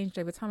that's changed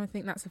over time. I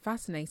think that's a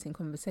fascinating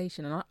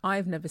conversation, and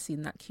I've never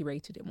seen that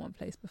curated in one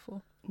place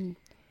before.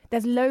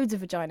 There's loads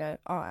of vagina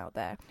art out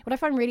there. What I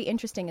find really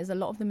interesting is a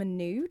lot of them are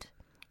nude.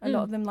 A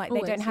lot of them, like,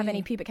 they don't have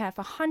any pubic hair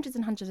for hundreds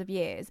and hundreds of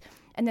years.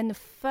 And then the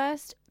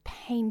first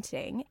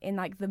painting in,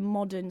 like, the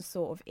modern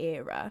sort of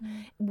era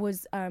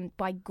was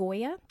by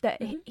Goya.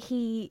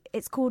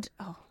 It's called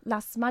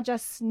Las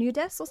Majas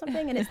Nudes or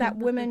something. And it's that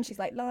woman, she's,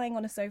 like, lying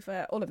on a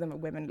sofa. All of them are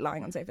women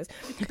lying on sofas.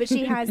 But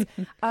she has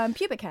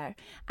pubic hair.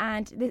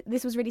 And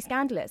this was really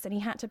scandalous. And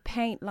he had to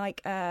paint, like,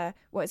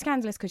 it's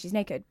scandalous because she's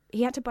naked.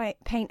 He had to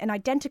paint an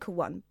identical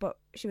one, but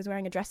she was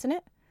wearing a dress in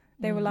it.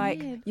 They were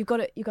like, you've got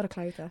to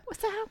clothe her.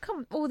 So how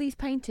come all these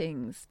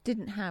paintings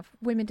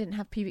women didn't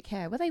have pubic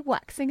hair? Were they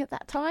waxing at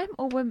that time,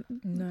 or were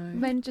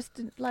men just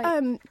didn't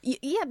like?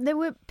 Yeah, there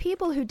were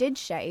people who did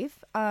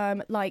shave.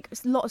 Like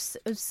lots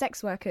of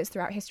sex workers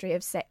throughout history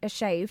have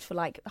shaved for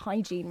like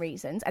hygiene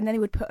reasons, and then they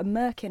would put a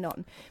merkin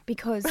on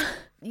because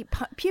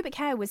pubic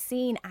hair was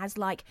seen as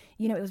like,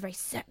 you know, it was very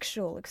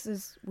sexual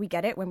because we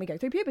get it when we go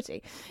through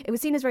puberty. It was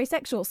seen as very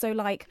sexual. So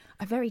like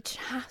a very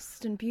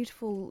chaste and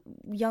beautiful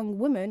young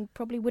woman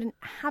probably wouldn't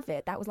have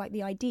it. That was like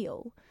the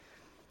ideal.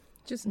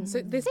 So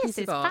this piece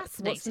of art,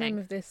 what's the name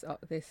of this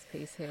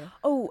piece here?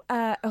 Oh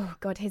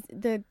God,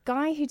 the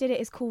guy who did it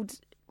is called.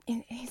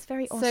 He's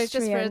very Austrian. So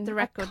just for the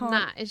record,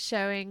 Nat is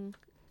showing.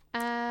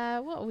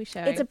 What are we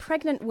showing? It's a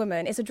pregnant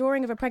woman. It's a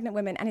drawing of a pregnant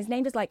woman, and his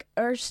name is like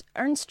Ernst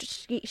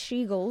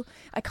Schiegel.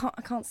 I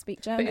can't speak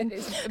German. But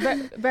it's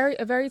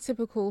a very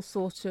typical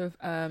sort of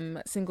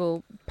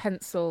single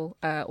pencil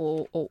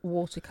or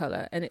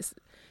watercolor, and it's.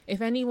 If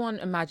anyone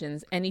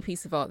imagines any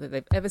piece of art that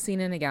they've ever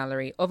seen in a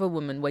gallery of a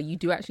woman where you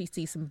do actually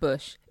see some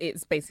bush,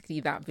 it's basically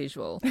that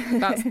visual.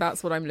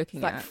 That's what I'm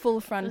looking at. Like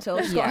full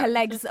frontal. She's got her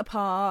legs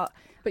apart.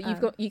 But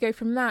you go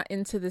from that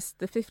into the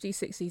 50s,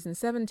 60s, and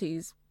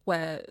 70s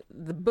where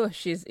the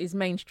bush is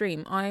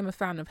mainstream. I am a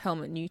fan of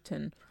Helmut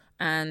Newton,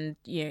 and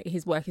you know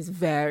his work is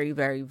very,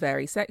 very,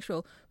 very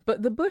sexual.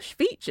 But the bush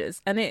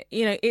features, and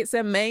it's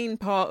a main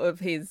part of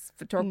his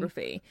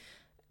photography.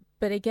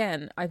 But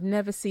again, I've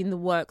never seen the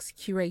works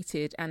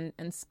curated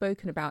and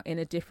spoken about in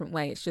a different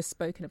way. It's just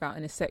spoken about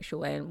in a sexual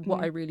way. And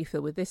what I really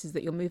feel with this is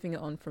that you're moving it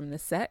on from the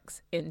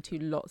sex into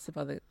lots of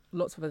other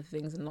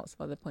things and lots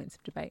of other points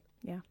of debate.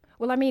 Yeah.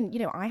 Well, I mean,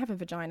 I have a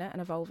vagina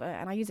and a vulva,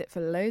 and I use it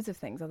for loads of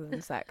things other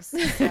than sex. So,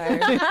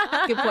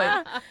 Good point.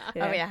 yeah.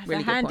 Oh yeah,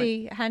 Really it's a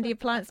good handy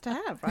appliance to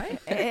have, right?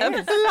 It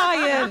is.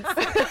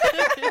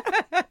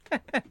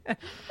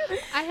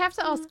 I have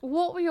to ask,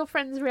 what were your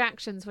friends'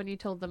 reactions when you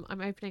told them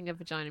I'm opening a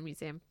vagina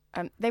museum?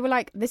 They were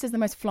like, "This is the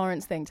most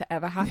Florence thing to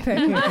ever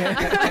happen."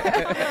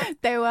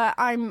 They were.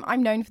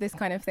 I'm known for this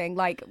kind of thing.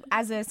 Like,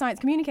 as a science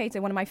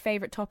communicator, one of my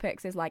favorite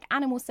topics is like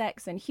animal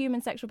sex and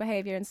human sexual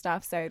behavior and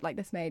stuff. So, like,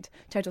 this made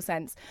total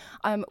sense.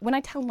 When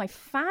I tell my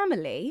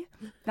family,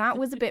 that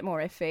was a bit more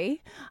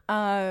iffy.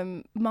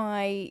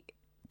 My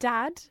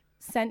dad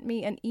sent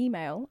me an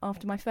email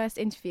after my first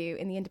interview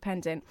in The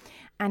Independent,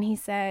 and he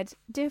said,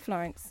 "Dear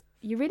Florence,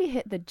 you really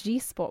hit the G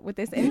spot with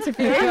this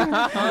interview." You're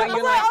like,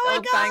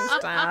 oh, thanks,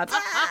 Dad.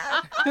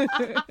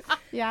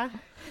 Yeah.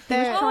 He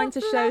was trying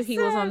to show bless he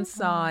was him. on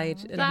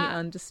side and he That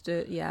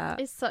understood. Yeah.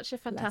 It's such a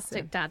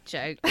fantastic dad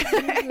joke.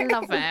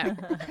 Love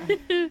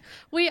it.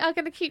 We are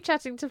going to keep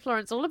chatting to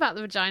Florence all about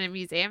the Vagina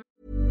Museum.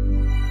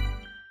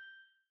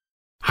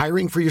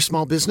 Hiring for your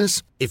small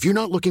business? If you're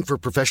not looking for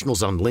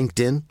professionals on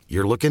LinkedIn,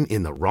 you're looking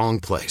in the wrong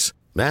place.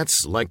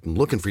 That's like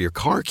looking for your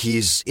car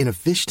keys in a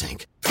fish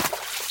tank.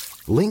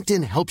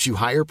 LinkedIn helps you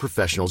hire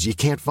professionals you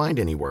can't find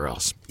anywhere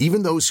else,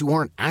 even those who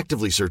aren't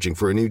actively searching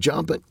for a new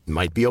job but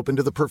might be open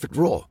to the perfect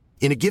role.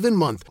 In a given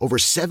month, over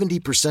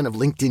 70% of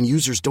LinkedIn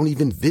users don't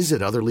even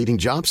visit other leading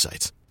job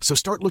sites. So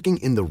start looking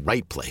in the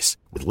right place.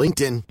 With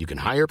LinkedIn, you can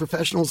hire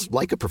professionals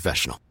like a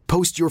professional.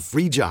 Post your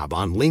free job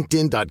on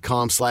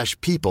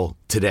linkedin.com/people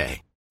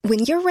today. When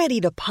you're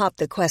ready to pop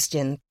the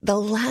question, the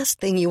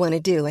last thing you want to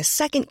do is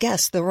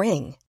second-guess the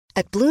ring.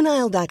 At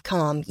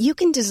BlueNile.com, you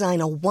can design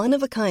a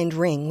one-of-a-kind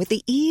ring with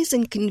the ease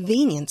and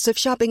convenience of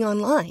shopping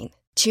online.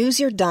 Choose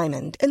your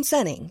diamond and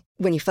setting.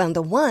 When you find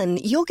the one,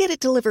 you'll get it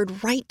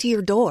delivered right to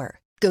your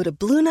door. Go to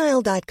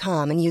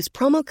BlueNile.com and use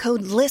promo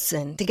code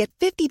LISTEN to get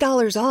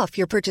 $50 off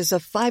your purchase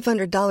of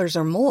 $500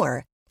 or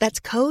more. That's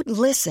code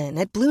LISTEN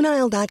at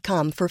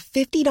BlueNile.com for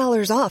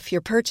 $50 off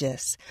your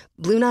purchase.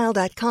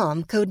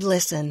 BlueNile.com, code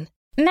LISTEN.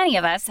 Many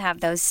of us have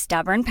those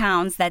stubborn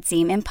pounds that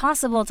seem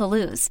impossible to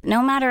lose,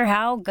 no matter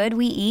how good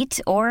we eat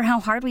or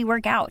how hard we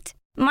work out.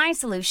 My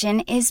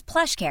solution is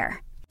PlushCare.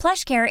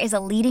 PlushCare is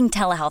a leading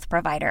telehealth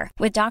provider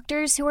with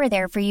doctors who are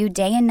there for you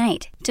day and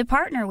night to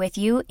partner with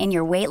you in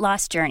your weight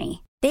loss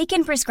journey. They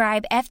can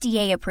prescribe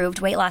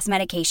FDA-approved weight loss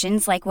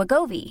medications like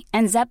Wegovy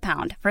and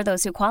Zepbound for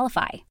those who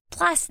qualify.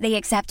 Plus, they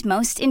accept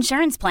most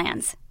insurance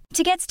plans.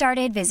 To get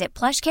started, visit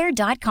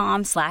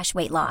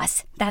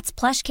plushcare.com/weightloss. That's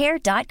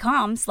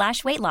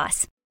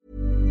plushcare.com/weightloss.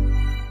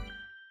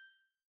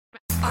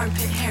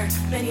 Armpit hair,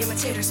 many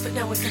imitators, but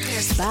no one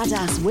compares.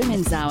 Badass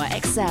Women's Hour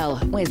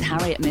XL with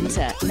Harriet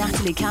Minter,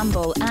 Natalie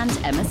Campbell, and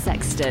Emma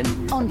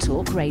Sexton on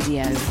Talk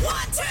Radio. 1, 2,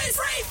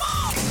 3, 4.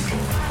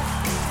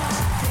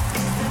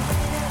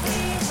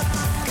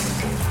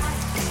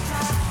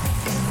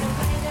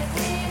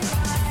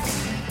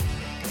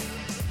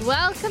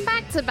 Welcome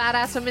back to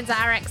Badass Women's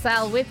Hour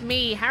XL with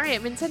me,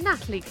 Harriet Minter,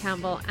 Natalie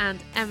Campbell,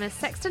 and Emma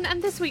Sexton.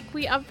 And this week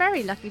we are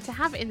very lucky to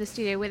have in the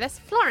studio with us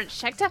Florence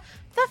Schechter,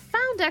 the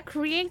founder,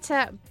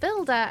 creator,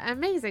 builder,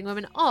 amazing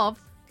woman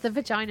of the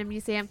Vagina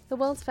Museum, the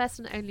world's first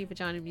and only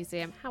Vagina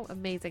Museum. How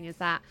amazing is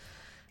that?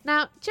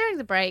 Now, during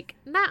the break,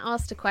 Nat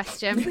asked a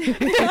question.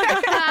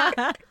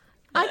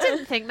 I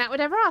didn't think Nat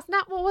would ever ask.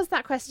 Nat, what was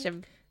that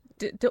question?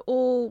 Do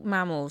all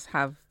mammals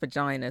have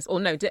vaginas? Or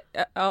no,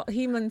 are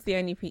humans the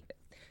only people?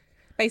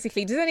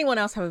 Basically, does anyone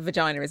else have a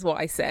vagina is what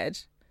I said,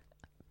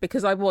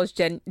 because I was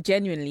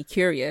genuinely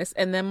curious,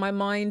 and then my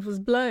mind was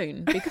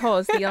blown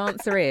because the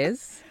answer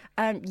is...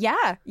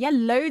 Yeah,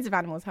 loads of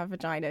animals have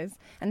vaginas,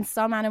 and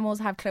some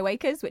animals have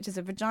cloacas, which is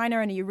a vagina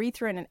and a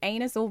urethra and an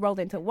anus all rolled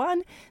into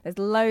one. There's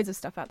loads of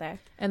stuff out there.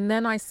 And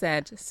then I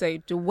said, so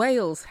do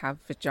whales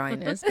have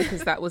vaginas?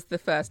 Because that was the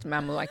first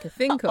mammal I could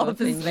think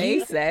of. And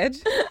they said...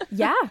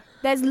 Yeah,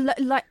 there's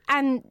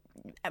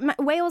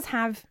whales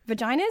have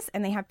vaginas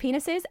and they have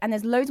penises, and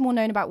there's loads more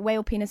known about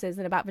whale penises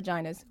than about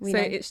vaginas.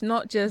 It's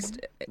not just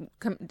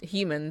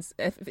humans.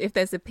 If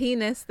there's a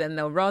penis, then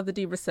they'll rather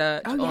do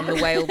research on the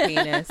whale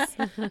penis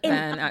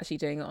than actually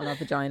doing it on our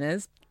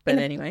vaginas. But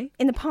anyway.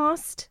 In the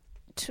past,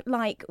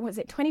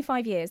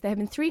 25 years, there have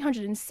been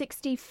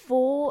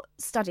 364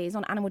 studies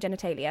on animal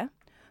genitalia.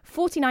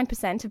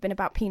 49% have been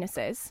about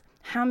penises.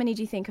 How many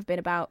do you think have been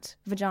about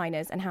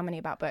vaginas, and how many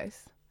about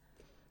both?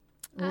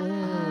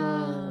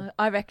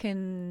 I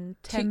reckon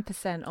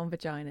 10% on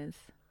vaginas.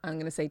 I'm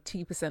going to say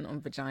 2%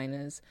 on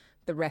vaginas,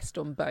 the rest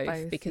on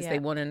both because they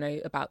want to know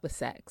about the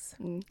sex.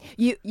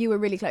 You were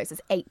really close.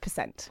 It's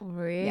 8%.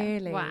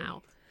 Really? Yeah.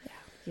 Wow.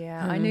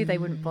 Yeah, I knew they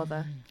wouldn't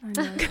bother.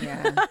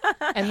 Yeah.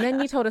 And then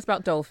you told us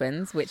about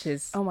dolphins, which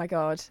is... Oh my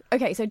God.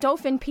 Okay, so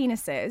dolphin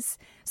penises.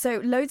 So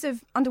loads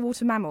of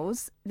underwater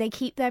mammals, they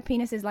keep their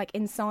penises like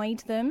inside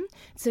them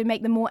to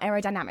make them more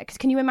aerodynamic. 'Cause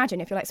can you imagine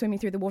if you're like swimming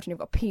through the water and you've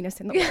got a penis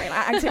in the water, like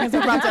acting as a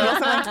rudder or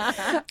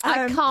something?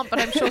 I can't, but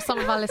I'm sure some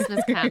of our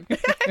listeners can.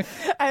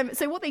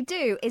 So what they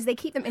do is they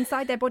keep them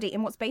inside their body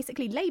in what's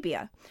basically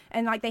labia.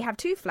 And like they have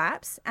two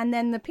flaps, and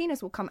then the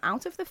penis will come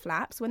out of the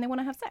flaps when they want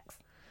to have sex.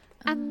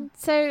 And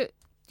so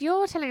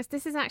you're telling us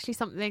this is actually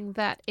something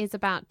that is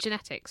about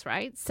genetics,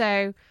 right?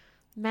 So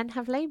men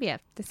have labia.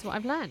 This is what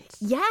I've learned.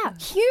 Yeah,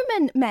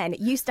 human men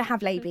used to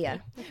have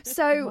labia.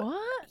 So,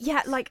 What?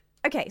 Yeah, like,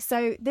 okay,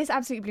 so this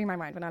absolutely blew my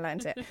mind when I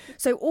learned it.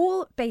 So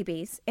all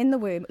babies in the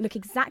womb look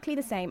exactly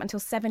the same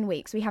until 7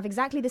 weeks. We have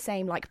exactly the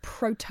same, like,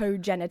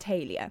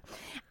 protogenitalia.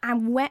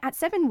 And at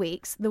 7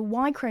 weeks, the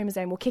Y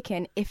chromosome will kick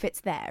in if it's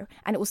there.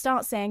 And it will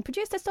start saying,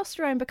 produce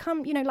testosterone,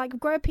 become, like,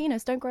 grow a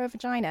penis, don't grow a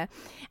vagina.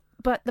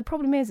 But the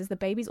problem is the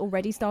baby's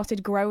already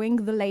started growing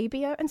the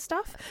labia and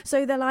stuff.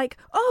 So they're like,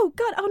 oh,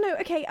 God, oh, no,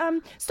 okay,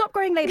 stop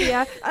growing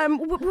labia.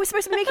 We're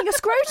supposed to be making a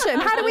scrotum.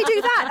 How do we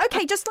do that?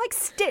 Okay, just, like,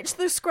 stitch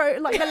the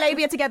the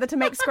labia together to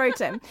make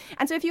scrotum.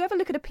 And so if you ever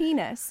look at a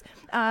penis,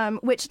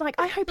 which, like,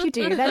 I hope you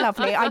do. They're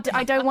lovely.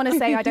 I don't want to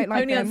say I don't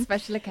like Only them. on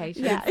special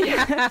occasions.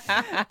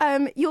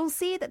 Yeah. You'll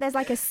see that there's,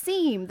 like, a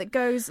seam that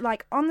goes,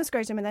 like, on the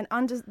scrotum and then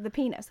under the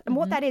penis. And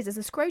what that is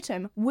the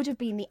scrotum would have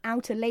been the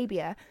outer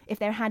labia if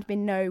there had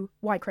been no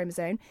Y chromosome.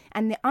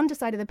 And the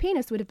underside of the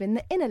penis would have been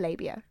the inner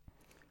labia.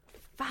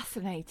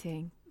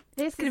 Fascinating.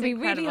 This It's going to be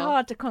really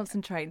hard to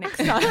concentrate next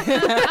time.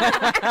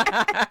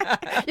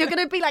 You're going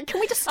to be like, can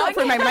we just stop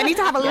for a moment? I need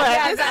to have a look.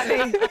 Yeah,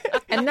 exactly.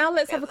 And now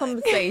let's have a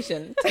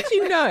conversation. Did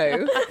you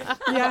know?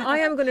 Yeah. I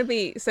am going to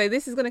be... So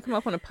this is going to come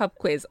up on a pub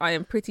quiz, I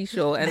am pretty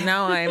sure. And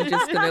now I am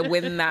just going to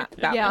win that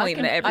point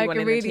that everyone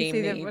in the team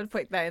needs. I can really see them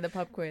put that in the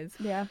pub quiz.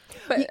 Yeah.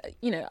 But,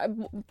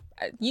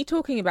 you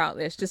talking about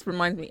this just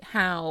reminds me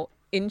how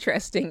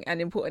interesting and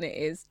important it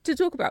is to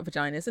talk about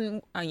vaginas.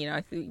 And,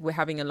 I think we're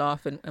having a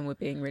laugh and we're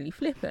being really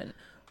flippant.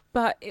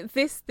 But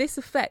this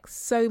affects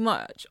so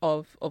much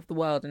of the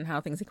world and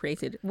how things are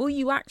created. Will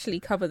you actually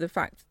cover the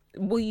fact...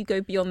 Will you go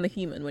beyond the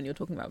human when you're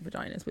talking about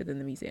vaginas within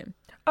the museum?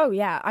 Oh,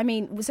 yeah. I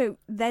mean, so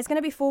there's going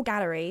to be 4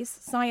 galleries: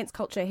 science,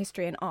 culture,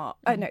 history, and art.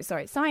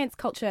 Science,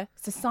 culture,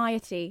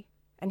 society,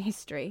 and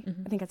history.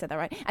 I think I said that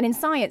right. And in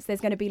science,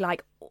 there's going to be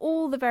like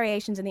all the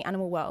variations in the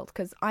animal world,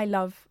 because I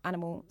love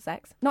animal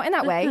sex. Not in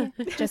that way,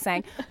 just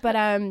saying. But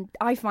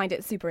I find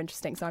it super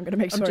interesting, so I'm going to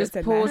make sure it's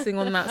in there. I'm just pausing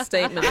on that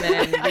statement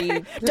then,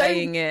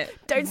 replaying it.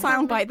 Don't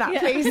soundbite that,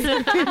 please.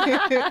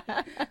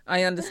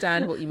 I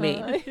understand what you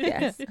mean.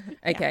 Yes.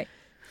 Okay.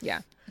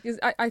 Yeah. Because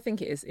I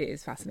think it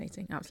is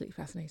fascinating. Absolutely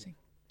fascinating.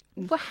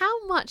 Well,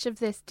 how much of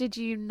this did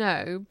you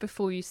know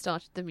before you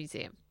started the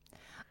museum?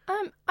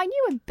 I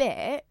knew a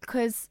bit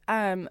because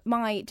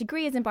my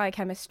degree is in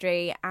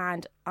biochemistry,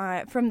 and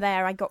from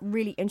there I got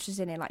really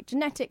interested in like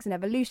genetics and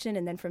evolution,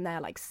 and then from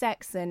there like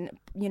sex and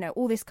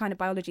all this kind of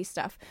biology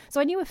stuff. So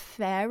I knew a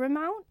fair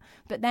amount,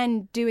 but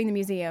then doing the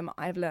museum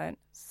I've learned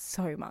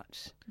so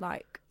much,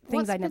 like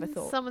things I never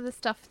thought. Some of the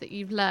stuff that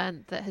you've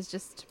learned that has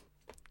just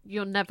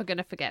you're never going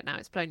to forget now.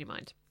 It's blown your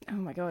mind. Oh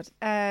my God.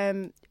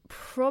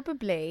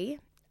 Probably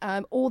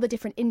all the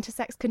different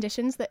intersex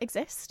conditions that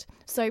exist.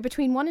 So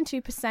between 1% and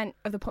 2%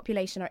 of the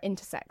population are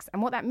intersex.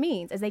 And what that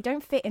means is they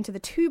don't fit into the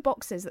 2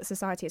 boxes that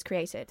society has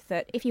created.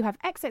 That if you have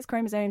XX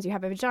chromosomes, you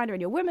have a vagina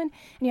and you're a woman,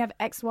 and you have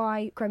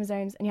XY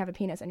chromosomes and you have a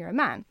penis and you're a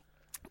man.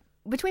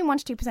 Between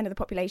 1% to 2% of the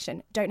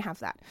population don't have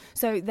that.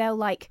 So they'll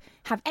like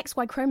have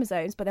XY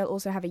chromosomes, but they'll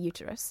also have a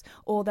uterus.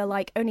 Or they'll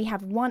like only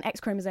have 1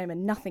 X chromosome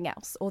and nothing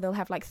else. Or they'll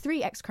have like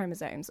 3 X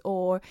chromosomes.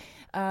 Or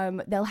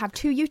they'll have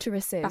 2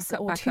 uteruses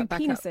or 2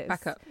 penises.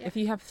 Back up. If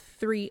you have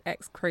 3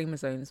 X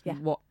chromosomes,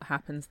 what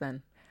happens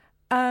then?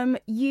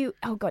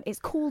 It's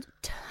called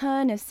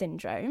Turner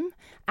syndrome.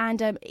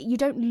 And you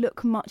don't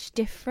look much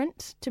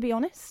different, to be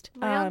honest.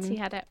 My auntie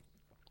had it.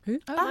 Who?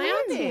 Oh,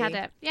 my auntie had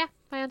it. Yeah,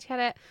 my auntie had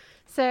it.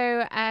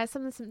 So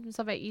some of the symptoms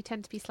of it, you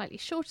tend to be slightly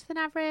shorter than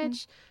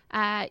average.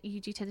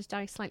 You do tend to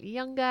die slightly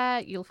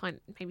younger. You'll find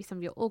maybe some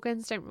of your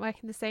organs don't work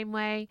in the same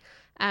way.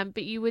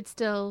 But you would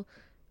still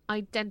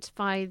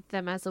identify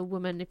them as a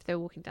woman if they were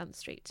walking down the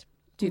street.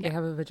 Do they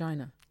have a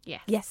vagina?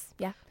 Yes. Yes,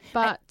 yeah.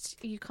 But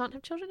you can't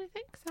have children, I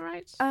think. Is that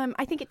right?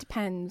 I think it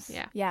depends.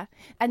 Yeah.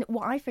 And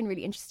what I find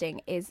really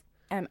interesting is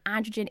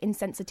androgen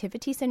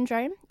insensitivity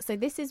syndrome. So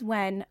this is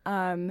when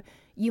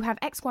you have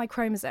XY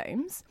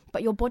chromosomes,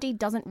 but your body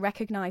doesn't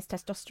recognize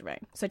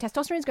testosterone. So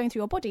testosterone is going through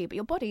your body, but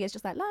your body is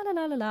just like, la, la,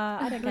 la, la, la,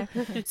 I don't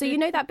care. So you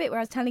know that bit where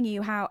I was telling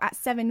you how at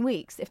 7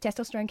 weeks, if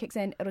testosterone kicks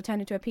in, it'll turn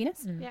into a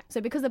penis? Yeah.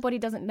 So because the body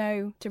doesn't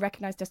know to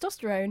recognize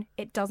testosterone,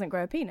 it doesn't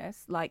grow a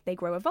penis, like they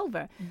grow a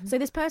vulva. So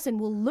this person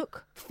will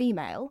look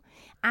female,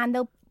 and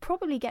they'll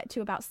probably get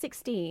to about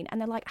 16, and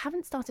they're like, I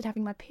haven't started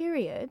having my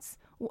periods.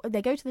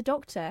 They go to the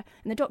doctor,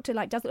 and the doctor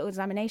like does a little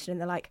examination,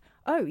 and they're like,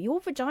 oh, your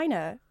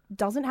vagina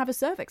doesn't have a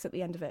cervix at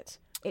the end of it.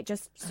 It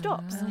just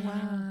stops.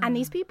 And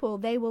these people,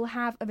 they will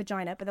have a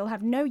vagina, but they'll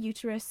have no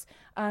uterus.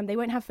 They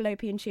won't have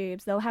fallopian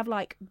tubes. They'll have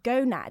like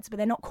gonads, but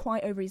they're not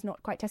quite ovaries,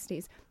 not quite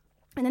testes.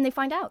 And then they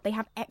find out they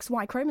have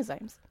XY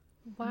chromosomes.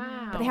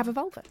 Wow. But they have a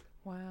vulva.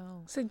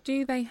 Wow. So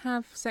do they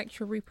have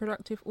sexual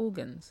reproductive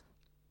organs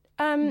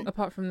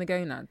apart from the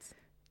gonads?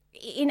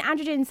 In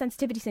androgen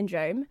sensitivity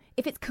syndrome,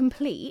 if it's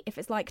complete, if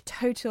it's like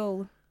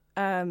total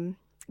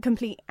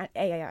complete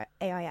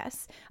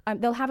AIS,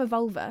 they'll have a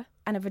vulva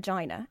and a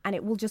vagina, and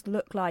it will just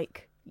look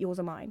like yours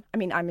or mine. I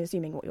mean, I'm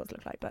assuming what yours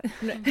look like, but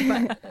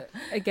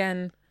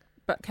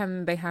but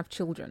can they have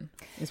children?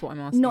 Is what I'm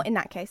asking. Not in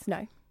that case,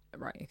 no.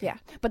 Right. Okay. Yeah,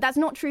 but that's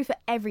not true for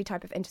every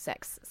type of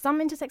intersex. Some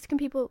intersex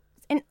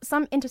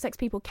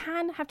people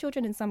can have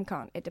children, and some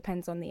can't. It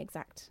depends on the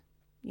exact,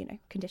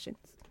 conditions.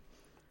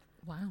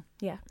 Wow.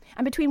 Yeah,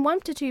 and between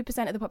 1% to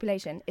 2% of the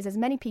population is as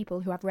many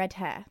people who have red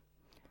hair.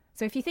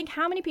 So if you think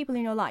how many people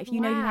in your life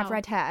you know who have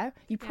red hair,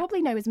 you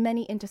probably know as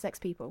many intersex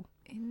people.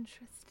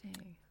 Interesting.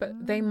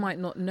 But they might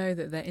not know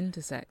that they're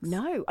intersex.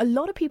 No, a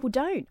lot of people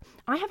don't.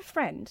 I have a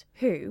friend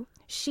who,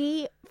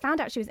 she found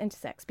out she was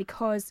intersex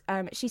because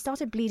she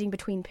started bleeding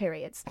between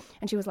periods.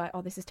 And she was like,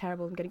 oh, this is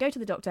terrible. I'm going to go to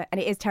the doctor.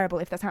 And it is terrible.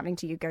 If that's happening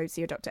to you, go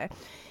see your doctor.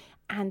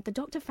 And the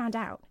doctor found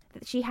out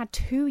that she had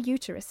 2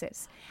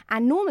 uteruses.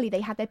 And normally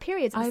they had their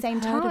periods at the same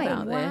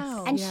time. About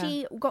this. And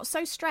she got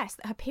so stressed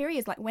that her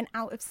periods went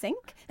out of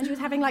sync. And she was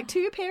having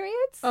 2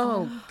 periods.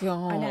 Oh,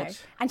 God. I know.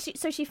 And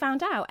so she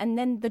found out. And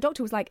then the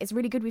doctor was like, it's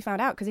really good we found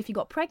out, because if you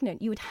got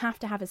pregnant, you would have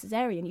to have a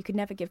cesarean. You could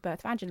never give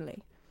birth vaginally.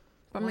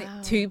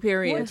 But 2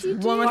 periods.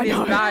 One is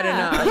bad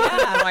enough.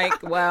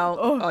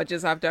 I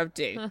just have to have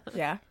 2.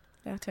 Yeah,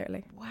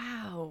 totally.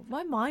 Wow,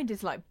 my mind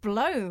is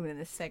blown in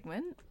this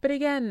segment. But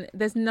again,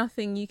 there's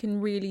nothing you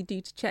can really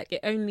do to check. You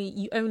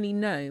only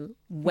know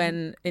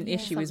when an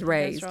issue is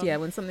raised. Yeah,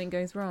 when something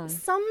goes wrong.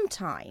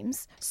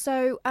 Sometimes.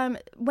 So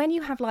when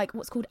you have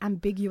what's called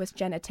ambiguous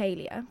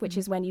genitalia, which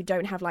is when you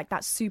don't have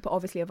that's super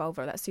obviously a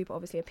vulva, that's super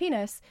obviously a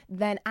penis,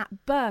 then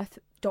at birth,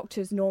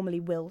 doctors normally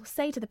will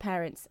say to the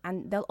parents,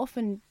 and they'll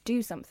often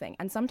do something,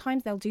 and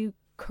sometimes they'll do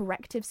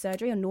corrective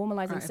surgery or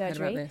normalizing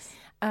surgery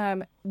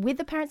with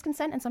the parents'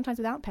 consent, and sometimes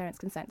without parents'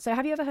 consent. So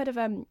have you ever heard of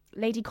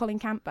Lady Colin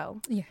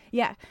Campbell?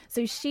 Yeah.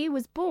 So she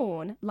was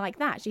born like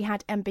that. She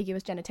had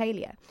ambiguous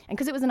genitalia, and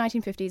because it was the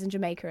 1950s in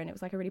Jamaica and it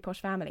was a really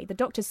posh family, the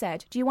doctor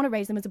said, do you want to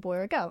raise them as a boy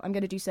or a girl? I'm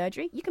going to do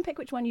surgery, you can pick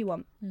which one you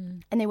want.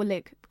 And they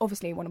were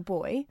obviously want a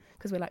boy,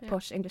 because we're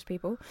posh English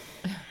people.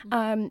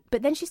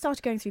 But then she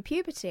started going through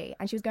puberty,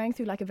 and she was going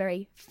through a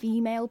very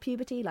female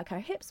puberty, her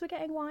hips were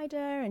getting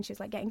wider and she was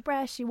getting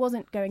breasts. She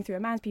wasn't going through a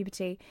man's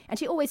puberty, and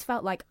she always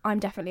felt I'm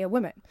definitely a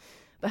woman.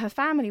 But her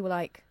family were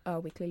like, oh,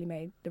 we clearly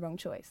made the wrong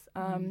choice.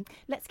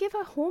 Let's give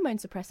her hormone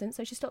suppressants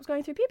so she stops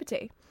going through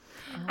puberty.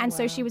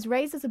 So she was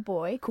raised as a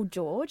boy called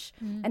George.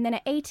 And then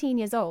at 18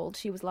 years old,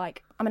 she was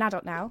like, I'm an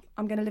adult now.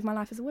 I'm going to live my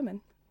life as a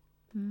woman.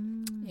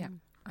 Yeah,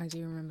 I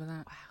do remember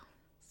that. Wow.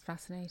 It's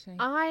fascinating.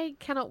 I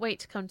cannot wait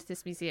to come to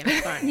this museum,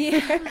 Florence.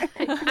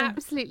 I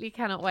absolutely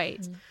cannot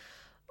wait.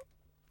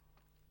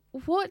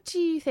 What do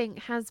you think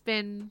has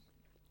been...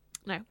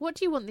 No, what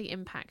do you want the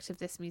impact of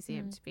this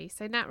museum to be?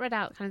 So Nat read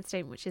out kind of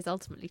statement, which is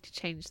ultimately to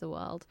change the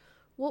world.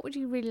 What would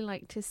you really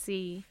like to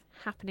see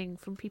happening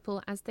from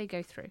people as they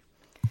go through?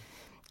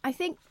 I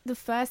think the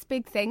first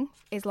big thing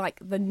is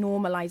the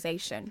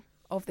normalization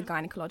of the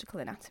gynecological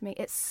anatomy.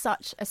 It's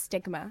such a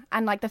stigma,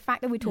 and the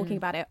fact that we're talking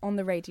about it on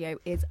the radio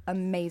is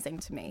amazing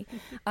to me,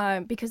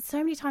 because so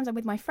many times I'm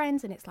with my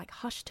friends and it's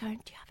hush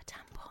tone, do you have a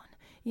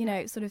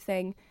tampon, sort of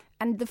thing.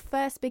 And the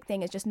first big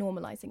thing is just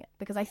normalizing it,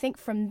 because I think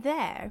from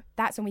there,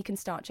 that's when we can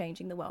start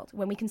changing the world.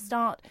 When we can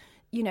start,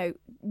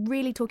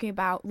 really talking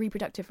about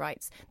reproductive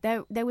rights.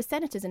 There were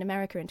senators in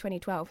America in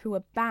 2012 who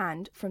were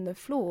banned from the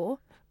floor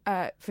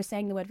for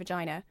saying the word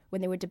vagina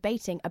when they were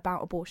debating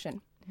about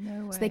abortion.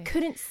 No way. So they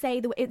couldn't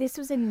say this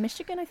was in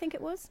Michigan, I think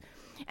it was.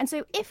 And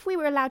so if we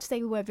were allowed to say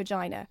the word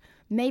vagina,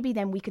 maybe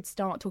then we could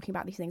start talking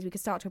about these things. We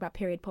could start talking about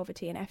period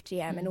poverty and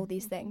FGM and all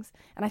these things.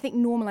 And I think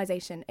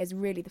normalization is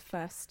really the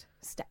first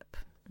step.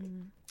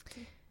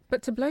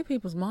 But to blow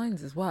people's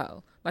minds as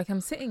well.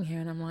 I'm sitting here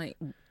and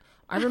I'm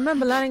I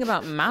remember learning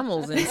about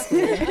mammals in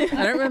school. I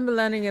don't remember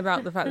learning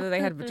about the fact that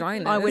they had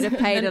vaginas. I would have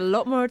paid a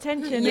lot more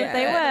attention if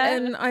they were.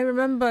 And I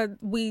remember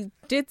we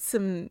did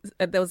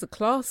there was a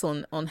class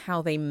on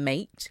how they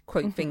mate,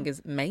 quote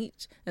fingers,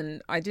 mate.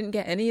 And I didn't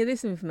get any of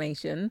this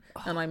information.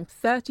 And I'm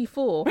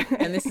 34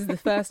 and this is the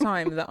first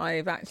time that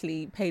I've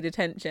actually paid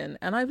attention.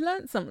 And I've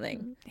learned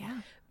something.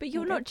 Yeah. But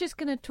you're not just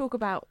going to talk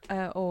about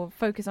or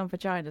focus on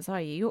vaginas,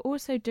 are you? You're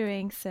also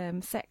doing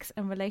some sex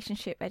and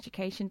relationship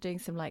education, doing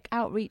some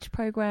outreach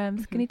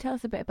programs. Can you tell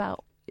us a bit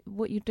about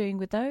what you're doing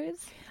with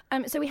those?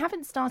 So we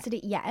haven't started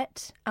it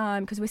yet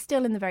because we're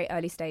still in the very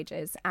early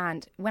stages.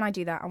 And when I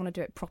do that, I want to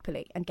do it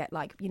properly and get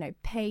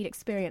paid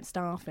experienced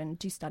staff and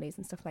do studies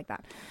and stuff like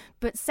that.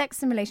 But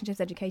sex and relationships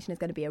education is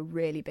going to be a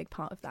really big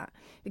part of that,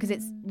 because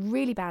it's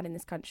really bad in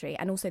this country.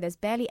 And also there's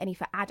barely any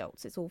for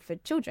adults. It's all for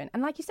children.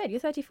 And like you said, you're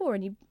 34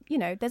 and you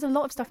know, there's a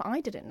lot of stuff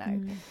I didn't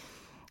know.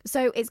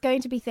 So it's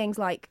going to be things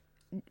like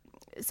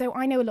so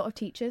I know a lot of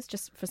teachers,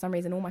 just for some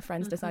reason all my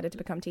friends decided to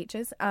become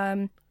teachers.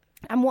 And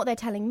what they're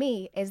telling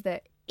me is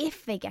that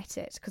if they get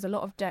it, because a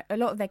lot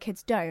of their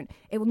kids don't,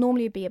 it will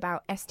normally be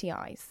about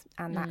STIs,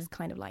 and that's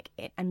kind of like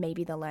it. And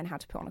maybe they'll learn how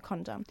to put on a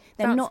condom.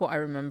 That's what I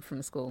remember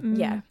from school.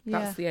 Yeah.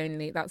 That's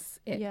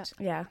it.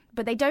 Yeah.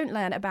 But they don't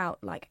learn about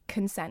like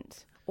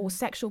consent or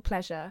sexual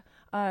pleasure,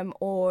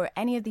 or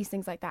any of these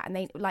things like that. And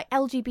they like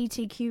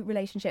LGBTQ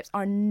relationships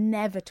are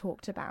never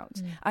talked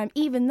about,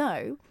 even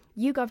though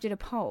YouGov did a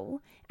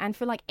poll, and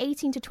for like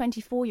 18 to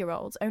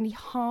 24-year-olds, only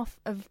half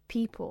of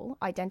people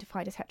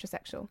identified as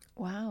heterosexual.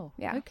 Wow.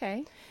 Yeah.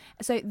 Okay.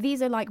 So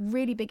these are like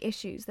really big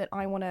issues that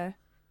I want to,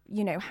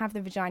 have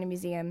the Vagina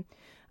Museum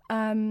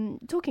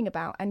talking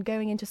about, and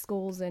going into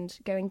schools and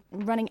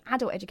running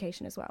adult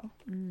education as well.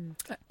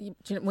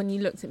 When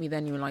you looked at me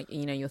then, you were like,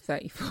 you're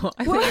 34.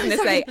 I thought you were going to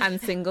say,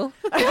 and single.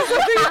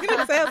 I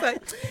was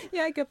like,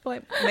 yeah, good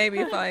point. Maybe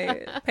if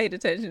I paid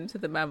attention to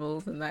the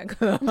mammals and that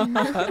kind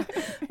of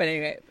stuff. But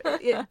anyway,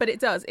 but it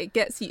does.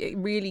 It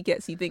really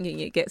gets you thinking.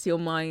 It gets your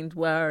mind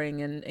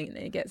whirring, and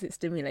it gets it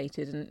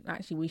stimulated. And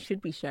actually, we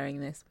should be sharing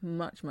this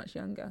much, much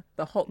younger.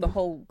 The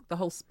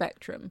whole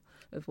spectrum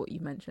of what you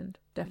mentioned,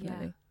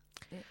 definitely. Yeah.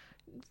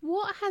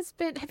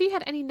 Have you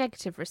had any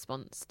negative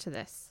response to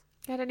this?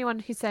 You had anyone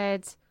who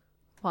said,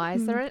 why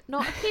is there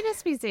not a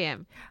penis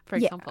museum, for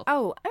example?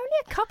 Oh, only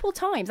a couple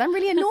times. I'm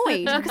really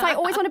annoyed because I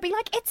always want to be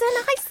like, it's in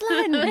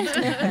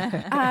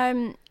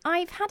Iceland.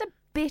 I've had a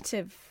bit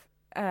of,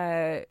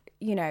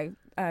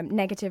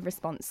 negative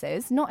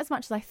responses, not as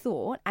much as I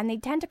thought, and they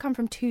tend to come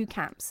from two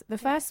camps. The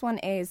first one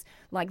is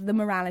like the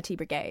morality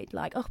brigade,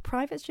 like, oh,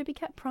 privates should be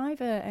kept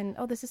private, and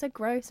oh, this is so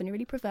gross and you're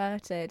really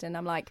perverted. And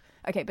I'm like,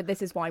 okay, but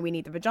this is why we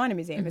need the Vagina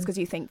Museum, is because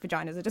you think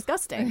vaginas are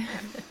disgusting.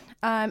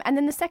 And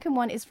then the second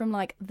one is from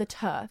like the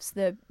TERFs,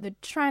 the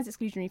trans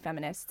exclusionary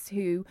feminists,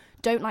 who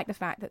don't like the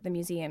fact that the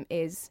museum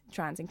is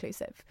trans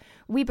inclusive.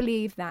 We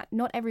believe that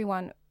not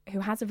everyone who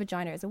has a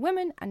vagina is a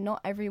woman, and not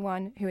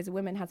everyone who is a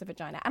woman has a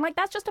vagina. And like,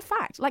 that's just a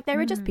fact. Like, there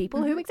are just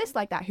people who exist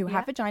like that, who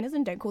have vaginas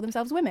and don't call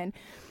themselves women.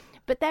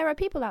 But there are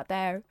people out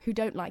there who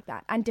don't like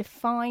that and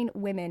define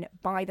women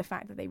by the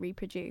fact that they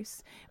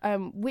reproduce,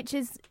 which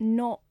is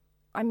not,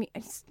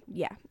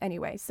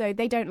 anyway. So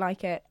they don't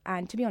like it.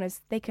 And to be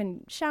honest, they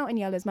can shout and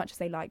yell as much as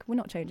they like. We're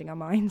not changing our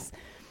minds.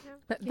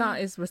 But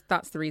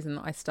that's the reason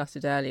that I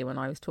stuttered earlier when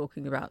I was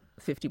talking about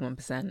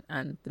 51%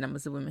 and the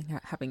numbers of women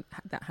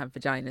that have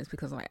vaginas,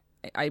 because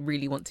I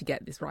really want to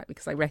get this right,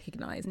 because I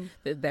recognise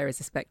that there is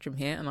a spectrum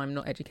here, and I'm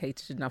not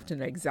educated enough to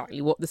know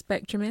exactly what the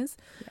spectrum is,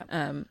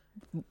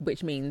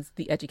 which means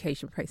the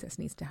education process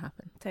needs to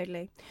happen.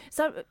 Totally.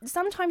 So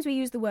sometimes we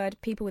use the word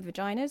people with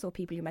vaginas or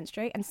people who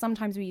menstruate, and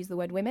sometimes we use the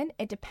word women.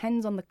 It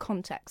depends on the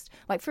context.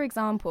 Like, for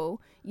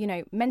example,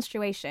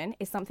 menstruation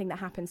is something that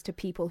happens to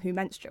people who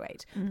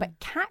menstruate, but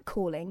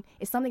catcalling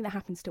is something that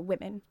happens to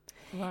women.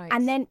 Right.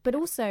 And then, but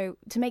also,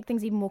 to make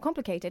things even more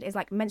complicated, is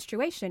like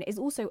menstruation is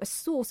also a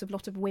source of a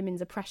lot of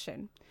women's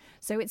oppression.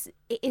 So it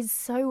is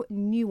so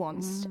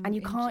nuanced, and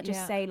you can't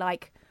just say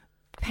like,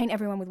 paint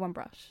everyone with one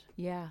brush.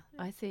 Yeah,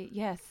 I see.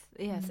 Yes.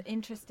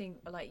 Interesting,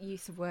 like,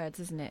 use of words,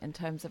 isn't it? In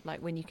terms of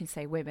like when you can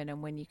say women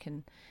and when you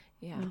can,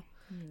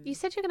 You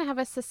said you're going to have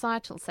a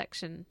societal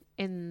section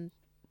in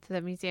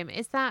the museum.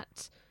 Is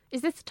this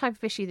the type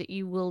of issue that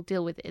you will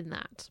deal with in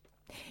that?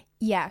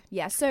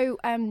 Yeah. So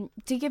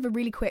to give a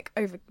really quick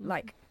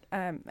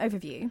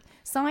overview,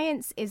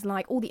 science is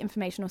like all the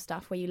informational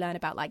stuff where you learn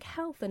about like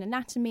health and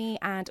anatomy,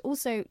 and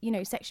also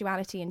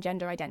sexuality and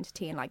gender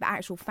identity, and like the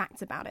actual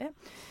facts about it.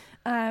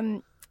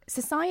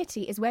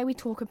 Society is where we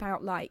talk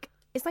about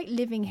it's like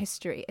living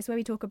history. It's where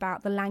we talk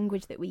about the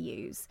language that we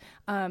use,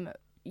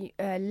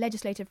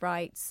 legislative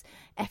rights,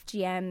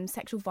 FGM,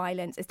 sexual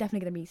violence. It's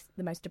definitely going to be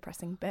the most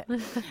depressing bit.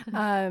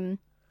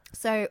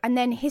 So, and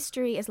then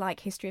history is like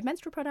history of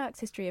menstrual products,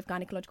 history of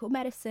gynecological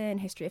medicine,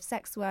 history of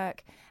sex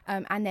work.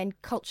 And then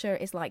culture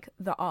is like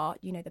the art,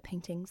 the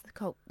paintings,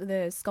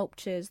 the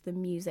sculptures, the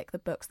music, the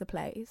books, the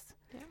plays.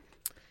 Yeah.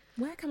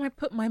 Where can I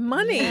put my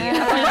money?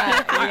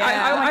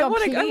 I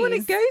want to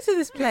go to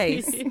this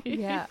place.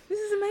 Yeah. This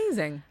is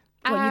amazing.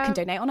 Well, you can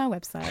donate on our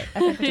website.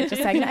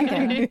 Just saying that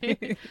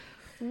again.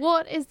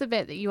 What is the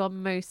bit that you are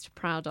most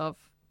proud of?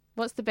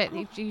 What's the bit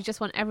that you just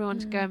want everyone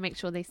to go and make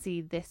sure they see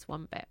this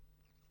one bit?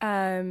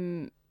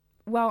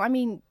 Well, I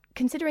mean,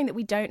 considering that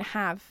we don't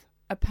have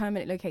a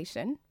permanent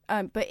location,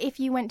 but if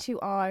you went to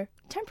our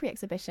temporary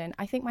exhibition,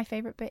 I think my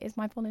favourite bit is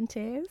my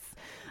volunteers.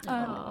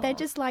 They're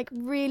just like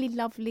really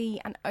lovely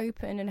and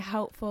open and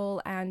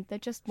helpful, and they're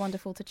just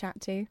wonderful to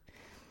chat to.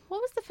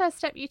 What was the first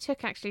step you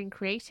took actually in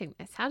creating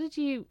this? How did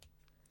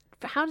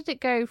it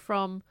go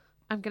from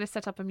I'm going to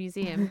set up a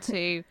museum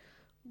to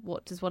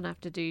what does one have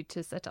to do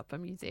to set up a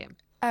museum?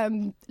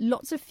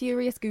 lots of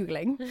furious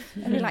Googling.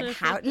 And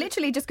like,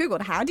 literally just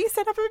Googled, how do you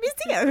set up a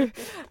museum?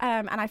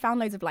 And I found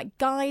loads of like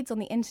guides on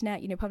the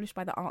internet, published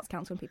by the Arts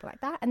Council and people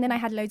like that. And then I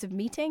had loads of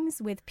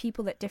meetings with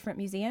people at different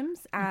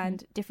museums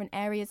and different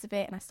areas of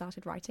it. And I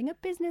started writing a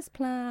business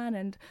plan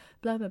and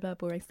blah, blah, blah,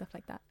 boring stuff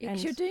like that.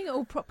 Because you're doing it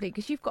all properly,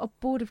 because you've got a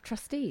board of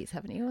trustees,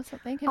 haven't you, or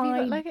something? Have you I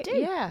got like do.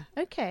 Yeah,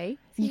 okay.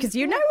 Because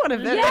you know one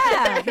of them.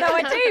 Yeah, no,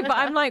 I do. But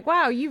I'm like,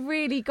 wow, you've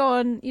really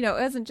gone, it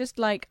wasn't just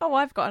like, oh,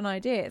 I've got an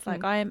idea. It's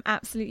like, I am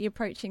absolutely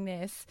approaching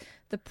this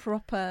the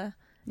proper,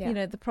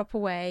 the proper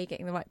way,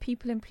 getting the right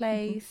people in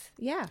place.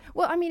 Yeah.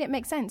 Well, I mean, it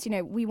makes sense.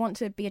 We want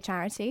to be a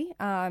charity,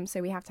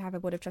 so we have to have a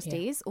board of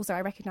trustees. Also,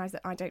 I recognise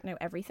that I don't know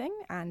everything,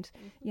 and,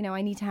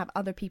 I need to have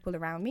other people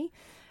around me.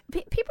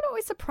 People are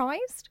always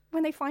surprised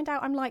when they find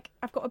out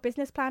I've got a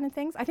business plan and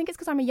things. I think it's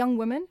because I'm a young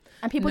woman,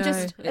 and people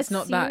just it's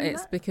not that.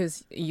 It's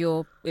because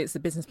it's the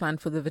business plan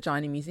for the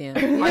Vagina Museum.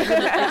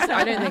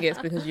 I don't think it's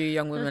because you're a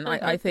young woman.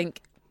 I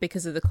think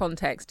because of the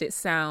context, it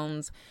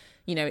sounds,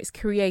 it's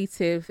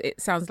creative. It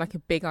sounds like a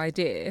big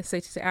idea. So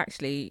to say,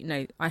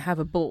 actually, I have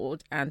a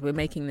board and we're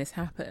making this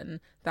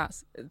happen.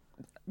 That's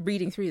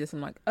reading through this.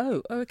 I'm like,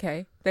 oh,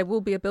 okay. There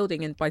will be a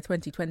building by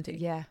 2020.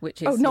 Yeah.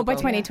 Which is not by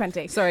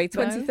 2020. Sorry,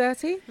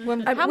 2030.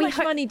 How much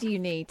money do you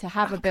need to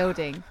have a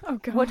building? Oh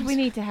God. What do we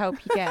need to help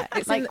you get?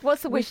 It's like,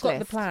 what's the wish list? We've got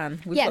the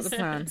plan. We've Yes. got the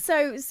plan.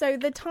 So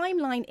the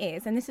timeline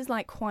is, and this is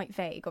quite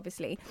vague,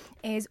 obviously,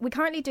 is we're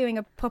currently doing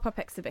a pop-up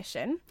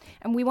exhibition,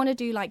 and we want to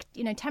do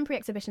temporary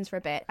exhibitions for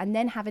a bit, and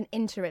then have an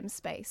interim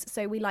space.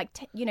 So we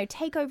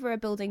take over a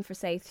building for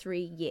say 3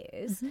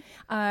 years,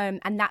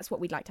 and that's what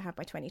we'd like to have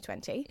by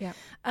 2020. Yeah.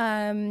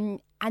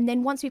 And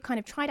then once we've kind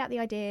of tried out the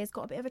ideas,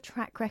 got a bit of a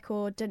track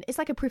record, and it's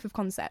like a proof of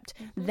concept,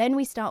 then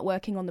we start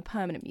working on the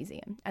permanent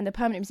museum. And the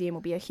permanent museum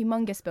will be a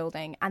humongous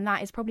building, and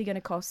that is probably going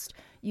to cost,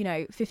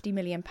 £50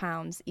 million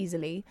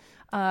easily.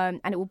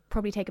 And it will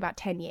probably take about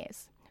 10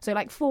 years. So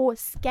for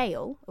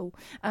scale,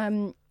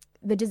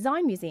 the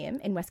Design Museum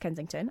in West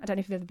Kensington, I don't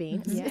know if you've ever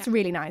been, it's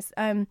really nice.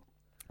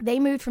 They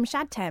moved from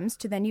Shad Thames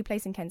to their new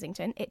place in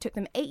Kensington. It took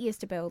them 8 years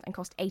to build and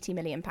cost £80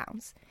 million.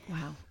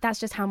 Wow. That's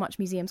just how much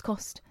museums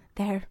cost.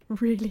 They're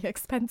really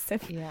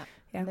expensive. Yeah.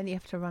 And then you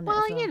have to run it.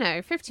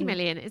 Well, 50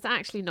 million is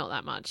actually not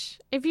that much.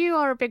 If you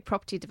are a big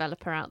property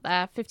developer out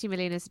there, 50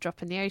 million is a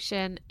drop in the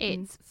ocean.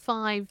 It's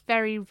 5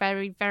 very,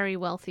 very, very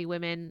wealthy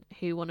women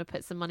who want to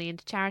put some money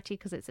into charity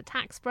because it's a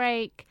tax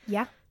break.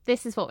 Yeah.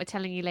 This is what we're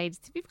telling you, ladies.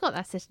 If you've got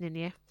that sitting in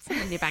your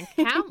bank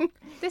account,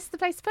 this is the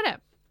place to put it.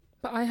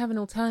 But I have an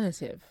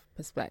alternative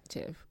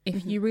perspective.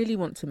 If you really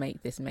want to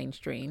make this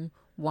mainstream,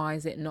 why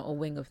is it not a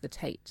wing of the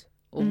Tate?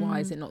 Or why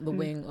is it not the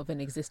wing of an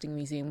existing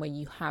museum where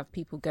you have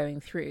people going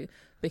through?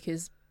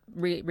 Because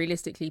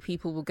realistically,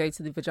 people will go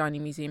to the Vagina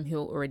Museum who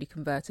are already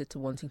converted to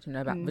wanting to know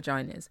about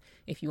vaginas.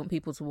 If you want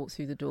people to walk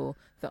through the door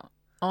that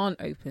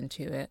aren't open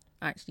to it,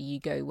 actually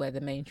you go where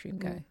the mainstream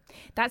go.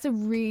 That's a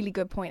really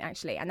good point,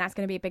 actually. And that's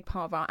going to be a big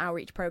part of our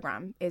outreach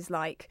program is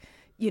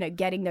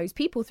getting those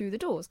people through the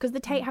doors. Because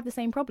the Tate have the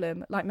same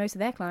problem. Most of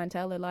their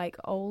clientele are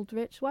old,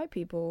 rich, white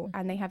people.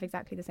 And they have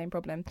exactly the same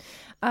problem.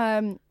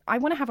 I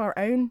want to have our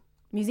own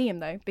museum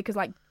though, because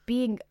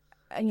being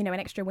an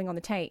extra wing on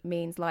the Tate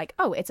means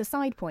it's a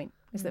side point.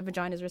 It's that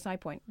vaginas are a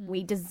side point.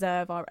 We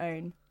deserve our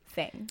own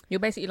thing. You're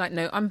basically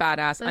no, I'm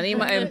badass. I need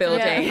my own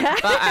building.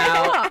 But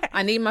out.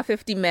 I need my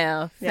 50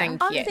 mil.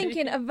 Thank you. I'm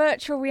thinking a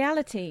virtual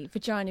reality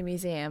vagina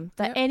museum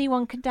that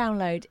anyone can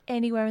download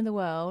anywhere in the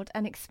world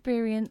and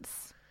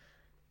experience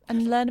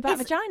and learn about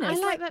vaginas. I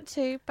like that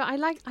too, but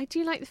I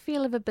do like the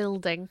feel of a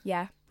building.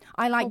 Yeah.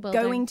 I like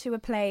going to a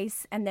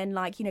place and then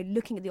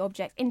looking at the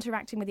objects,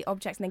 interacting with the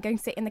objects, and then going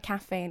to sit in the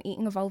cafe and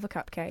eating a vulva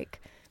cupcake.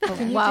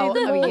 Can you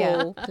do them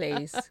all,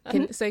 please?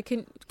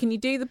 Can you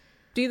do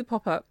the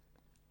pop-up,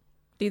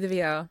 do the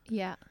VR,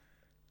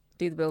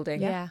 do the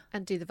building,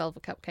 and do the vulva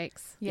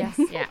cupcakes? Yes,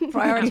 yeah.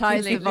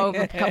 Prioritise the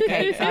vulva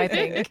cupcakes, I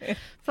think.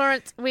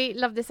 Florence, we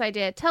love this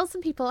idea. Tell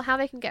some people how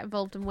they can get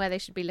involved and where they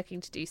should be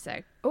looking to do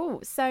so.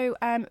 Oh, so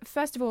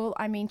first of all,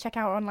 check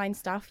out our online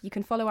stuff. You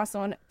can follow us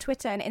on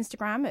Twitter and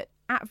Instagram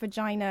at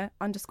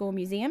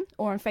vagina_museum,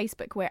 or on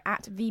Facebook we're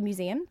at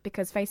vmuseum,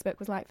 because Facebook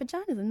was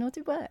vagina's a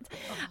naughty word.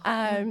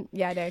 I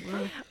know.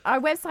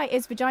 Our website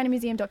is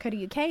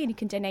vaginamuseum.co.uk, and you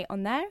can donate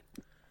on there.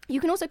 You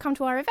can also come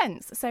to our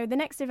events. So the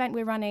next event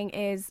we're running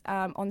is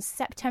on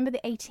September the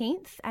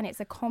 18th, and it's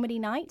a comedy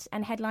night,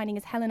 and headlining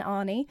is Helen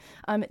Arney.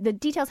 The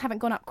details haven't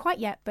gone up quite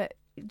yet, but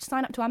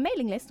sign up to our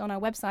mailing list on our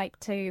website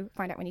to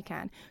find out when you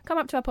can. Come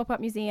up to our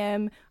pop-up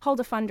museum, hold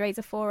a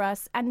fundraiser for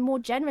us, and more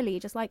generally,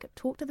 just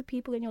talk to the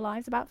people in your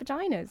lives about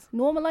vaginas.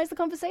 Normalise the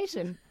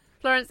conversation.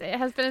 Florence, it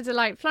has been a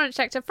delight. Florence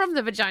Schechter from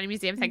the Vagina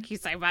Museum, thank you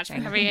so much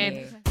for coming in.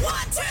 1,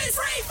 2,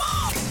 3,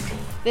 4!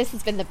 This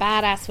has been the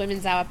Badass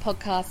Women's Hour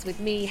podcast with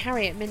me,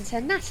 Harriet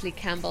Minter, Natalie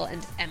Campbell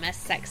and Emma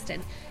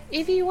Sexton.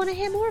 If you want to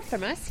hear more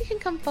from us, you can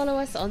come follow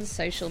us on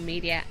social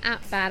media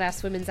at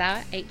Badass Women's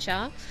Hour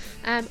HR,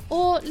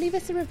 or leave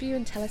us a review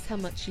and tell us how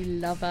much you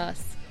love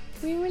us.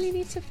 We really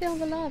need to feel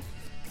the love.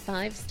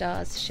 5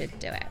 stars should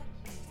do it.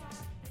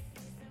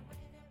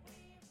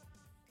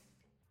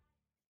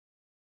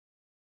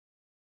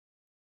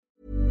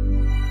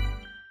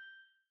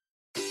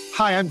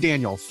 Hi, I'm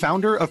Daniel,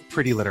 founder of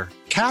Pretty Litter.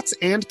 Cats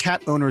and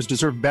cat owners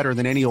deserve better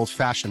than any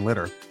old-fashioned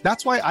litter.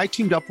 That's why I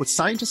teamed up with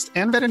scientists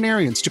and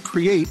veterinarians to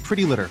create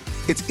Pretty Litter.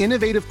 Its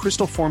innovative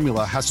crystal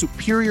formula has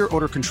superior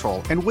odor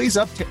control and weighs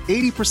up to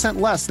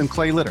 80% less than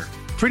clay litter.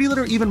 Pretty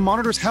Litter even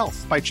monitors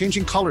health by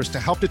changing colors to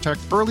help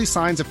detect early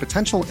signs of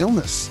potential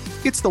illness.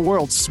 It's the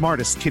world's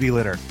smartest kitty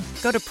litter.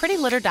 Go to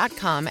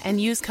prettylitter.com and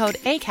use code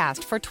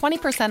ACAST for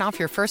 20% off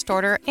your first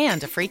order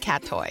and a free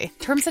cat toy.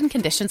 Terms and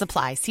conditions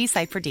apply. See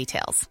site for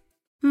details.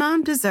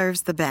 Mom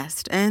deserves the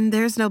best, and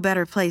there's no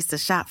better place to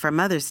shop for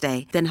Mother's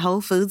Day than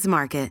Whole Foods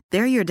Market.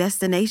 They're your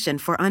destination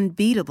for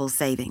unbeatable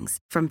savings,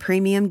 from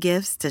premium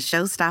gifts to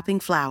show-stopping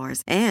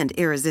flowers and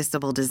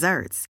irresistible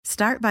desserts.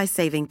 Start by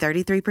saving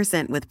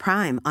 33% with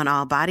Prime on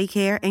all body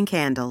care and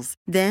candles.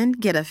 Then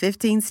get a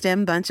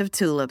 15-stem bunch of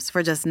tulips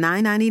for just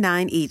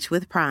 $9.99 each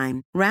with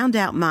Prime. Round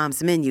out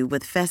Mom's menu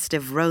with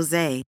festive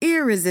rosé,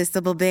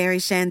 irresistible berry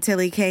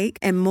chantilly cake,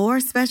 and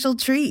more special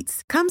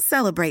treats. Come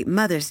celebrate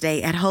Mother's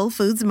Day at Whole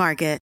Foods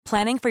Market.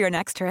 Planning for your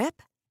next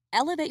trip?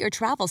 Elevate your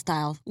travel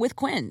style with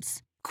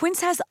Quince.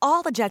 Quince has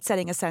all the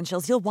jet-setting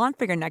essentials you'll want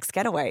for your next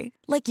getaway,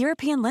 like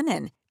European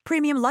linen,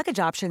 premium luggage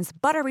options,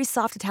 buttery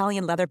soft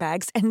Italian leather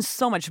bags, and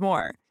so much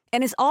more.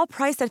 And is all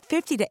priced at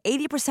 50 to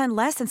 80%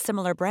 less than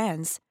similar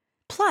brands.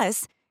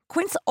 Plus,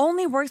 Quince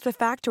only works with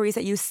factories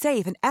that use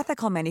safe and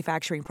ethical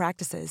manufacturing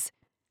practices.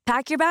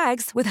 Pack your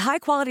bags with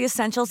high-quality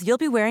essentials you'll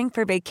be wearing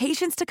for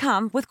vacations to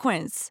come with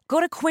Quince.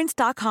 Go to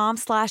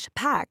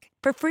quince.com/pack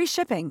for free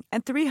shipping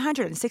and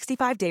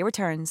 365-day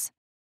returns.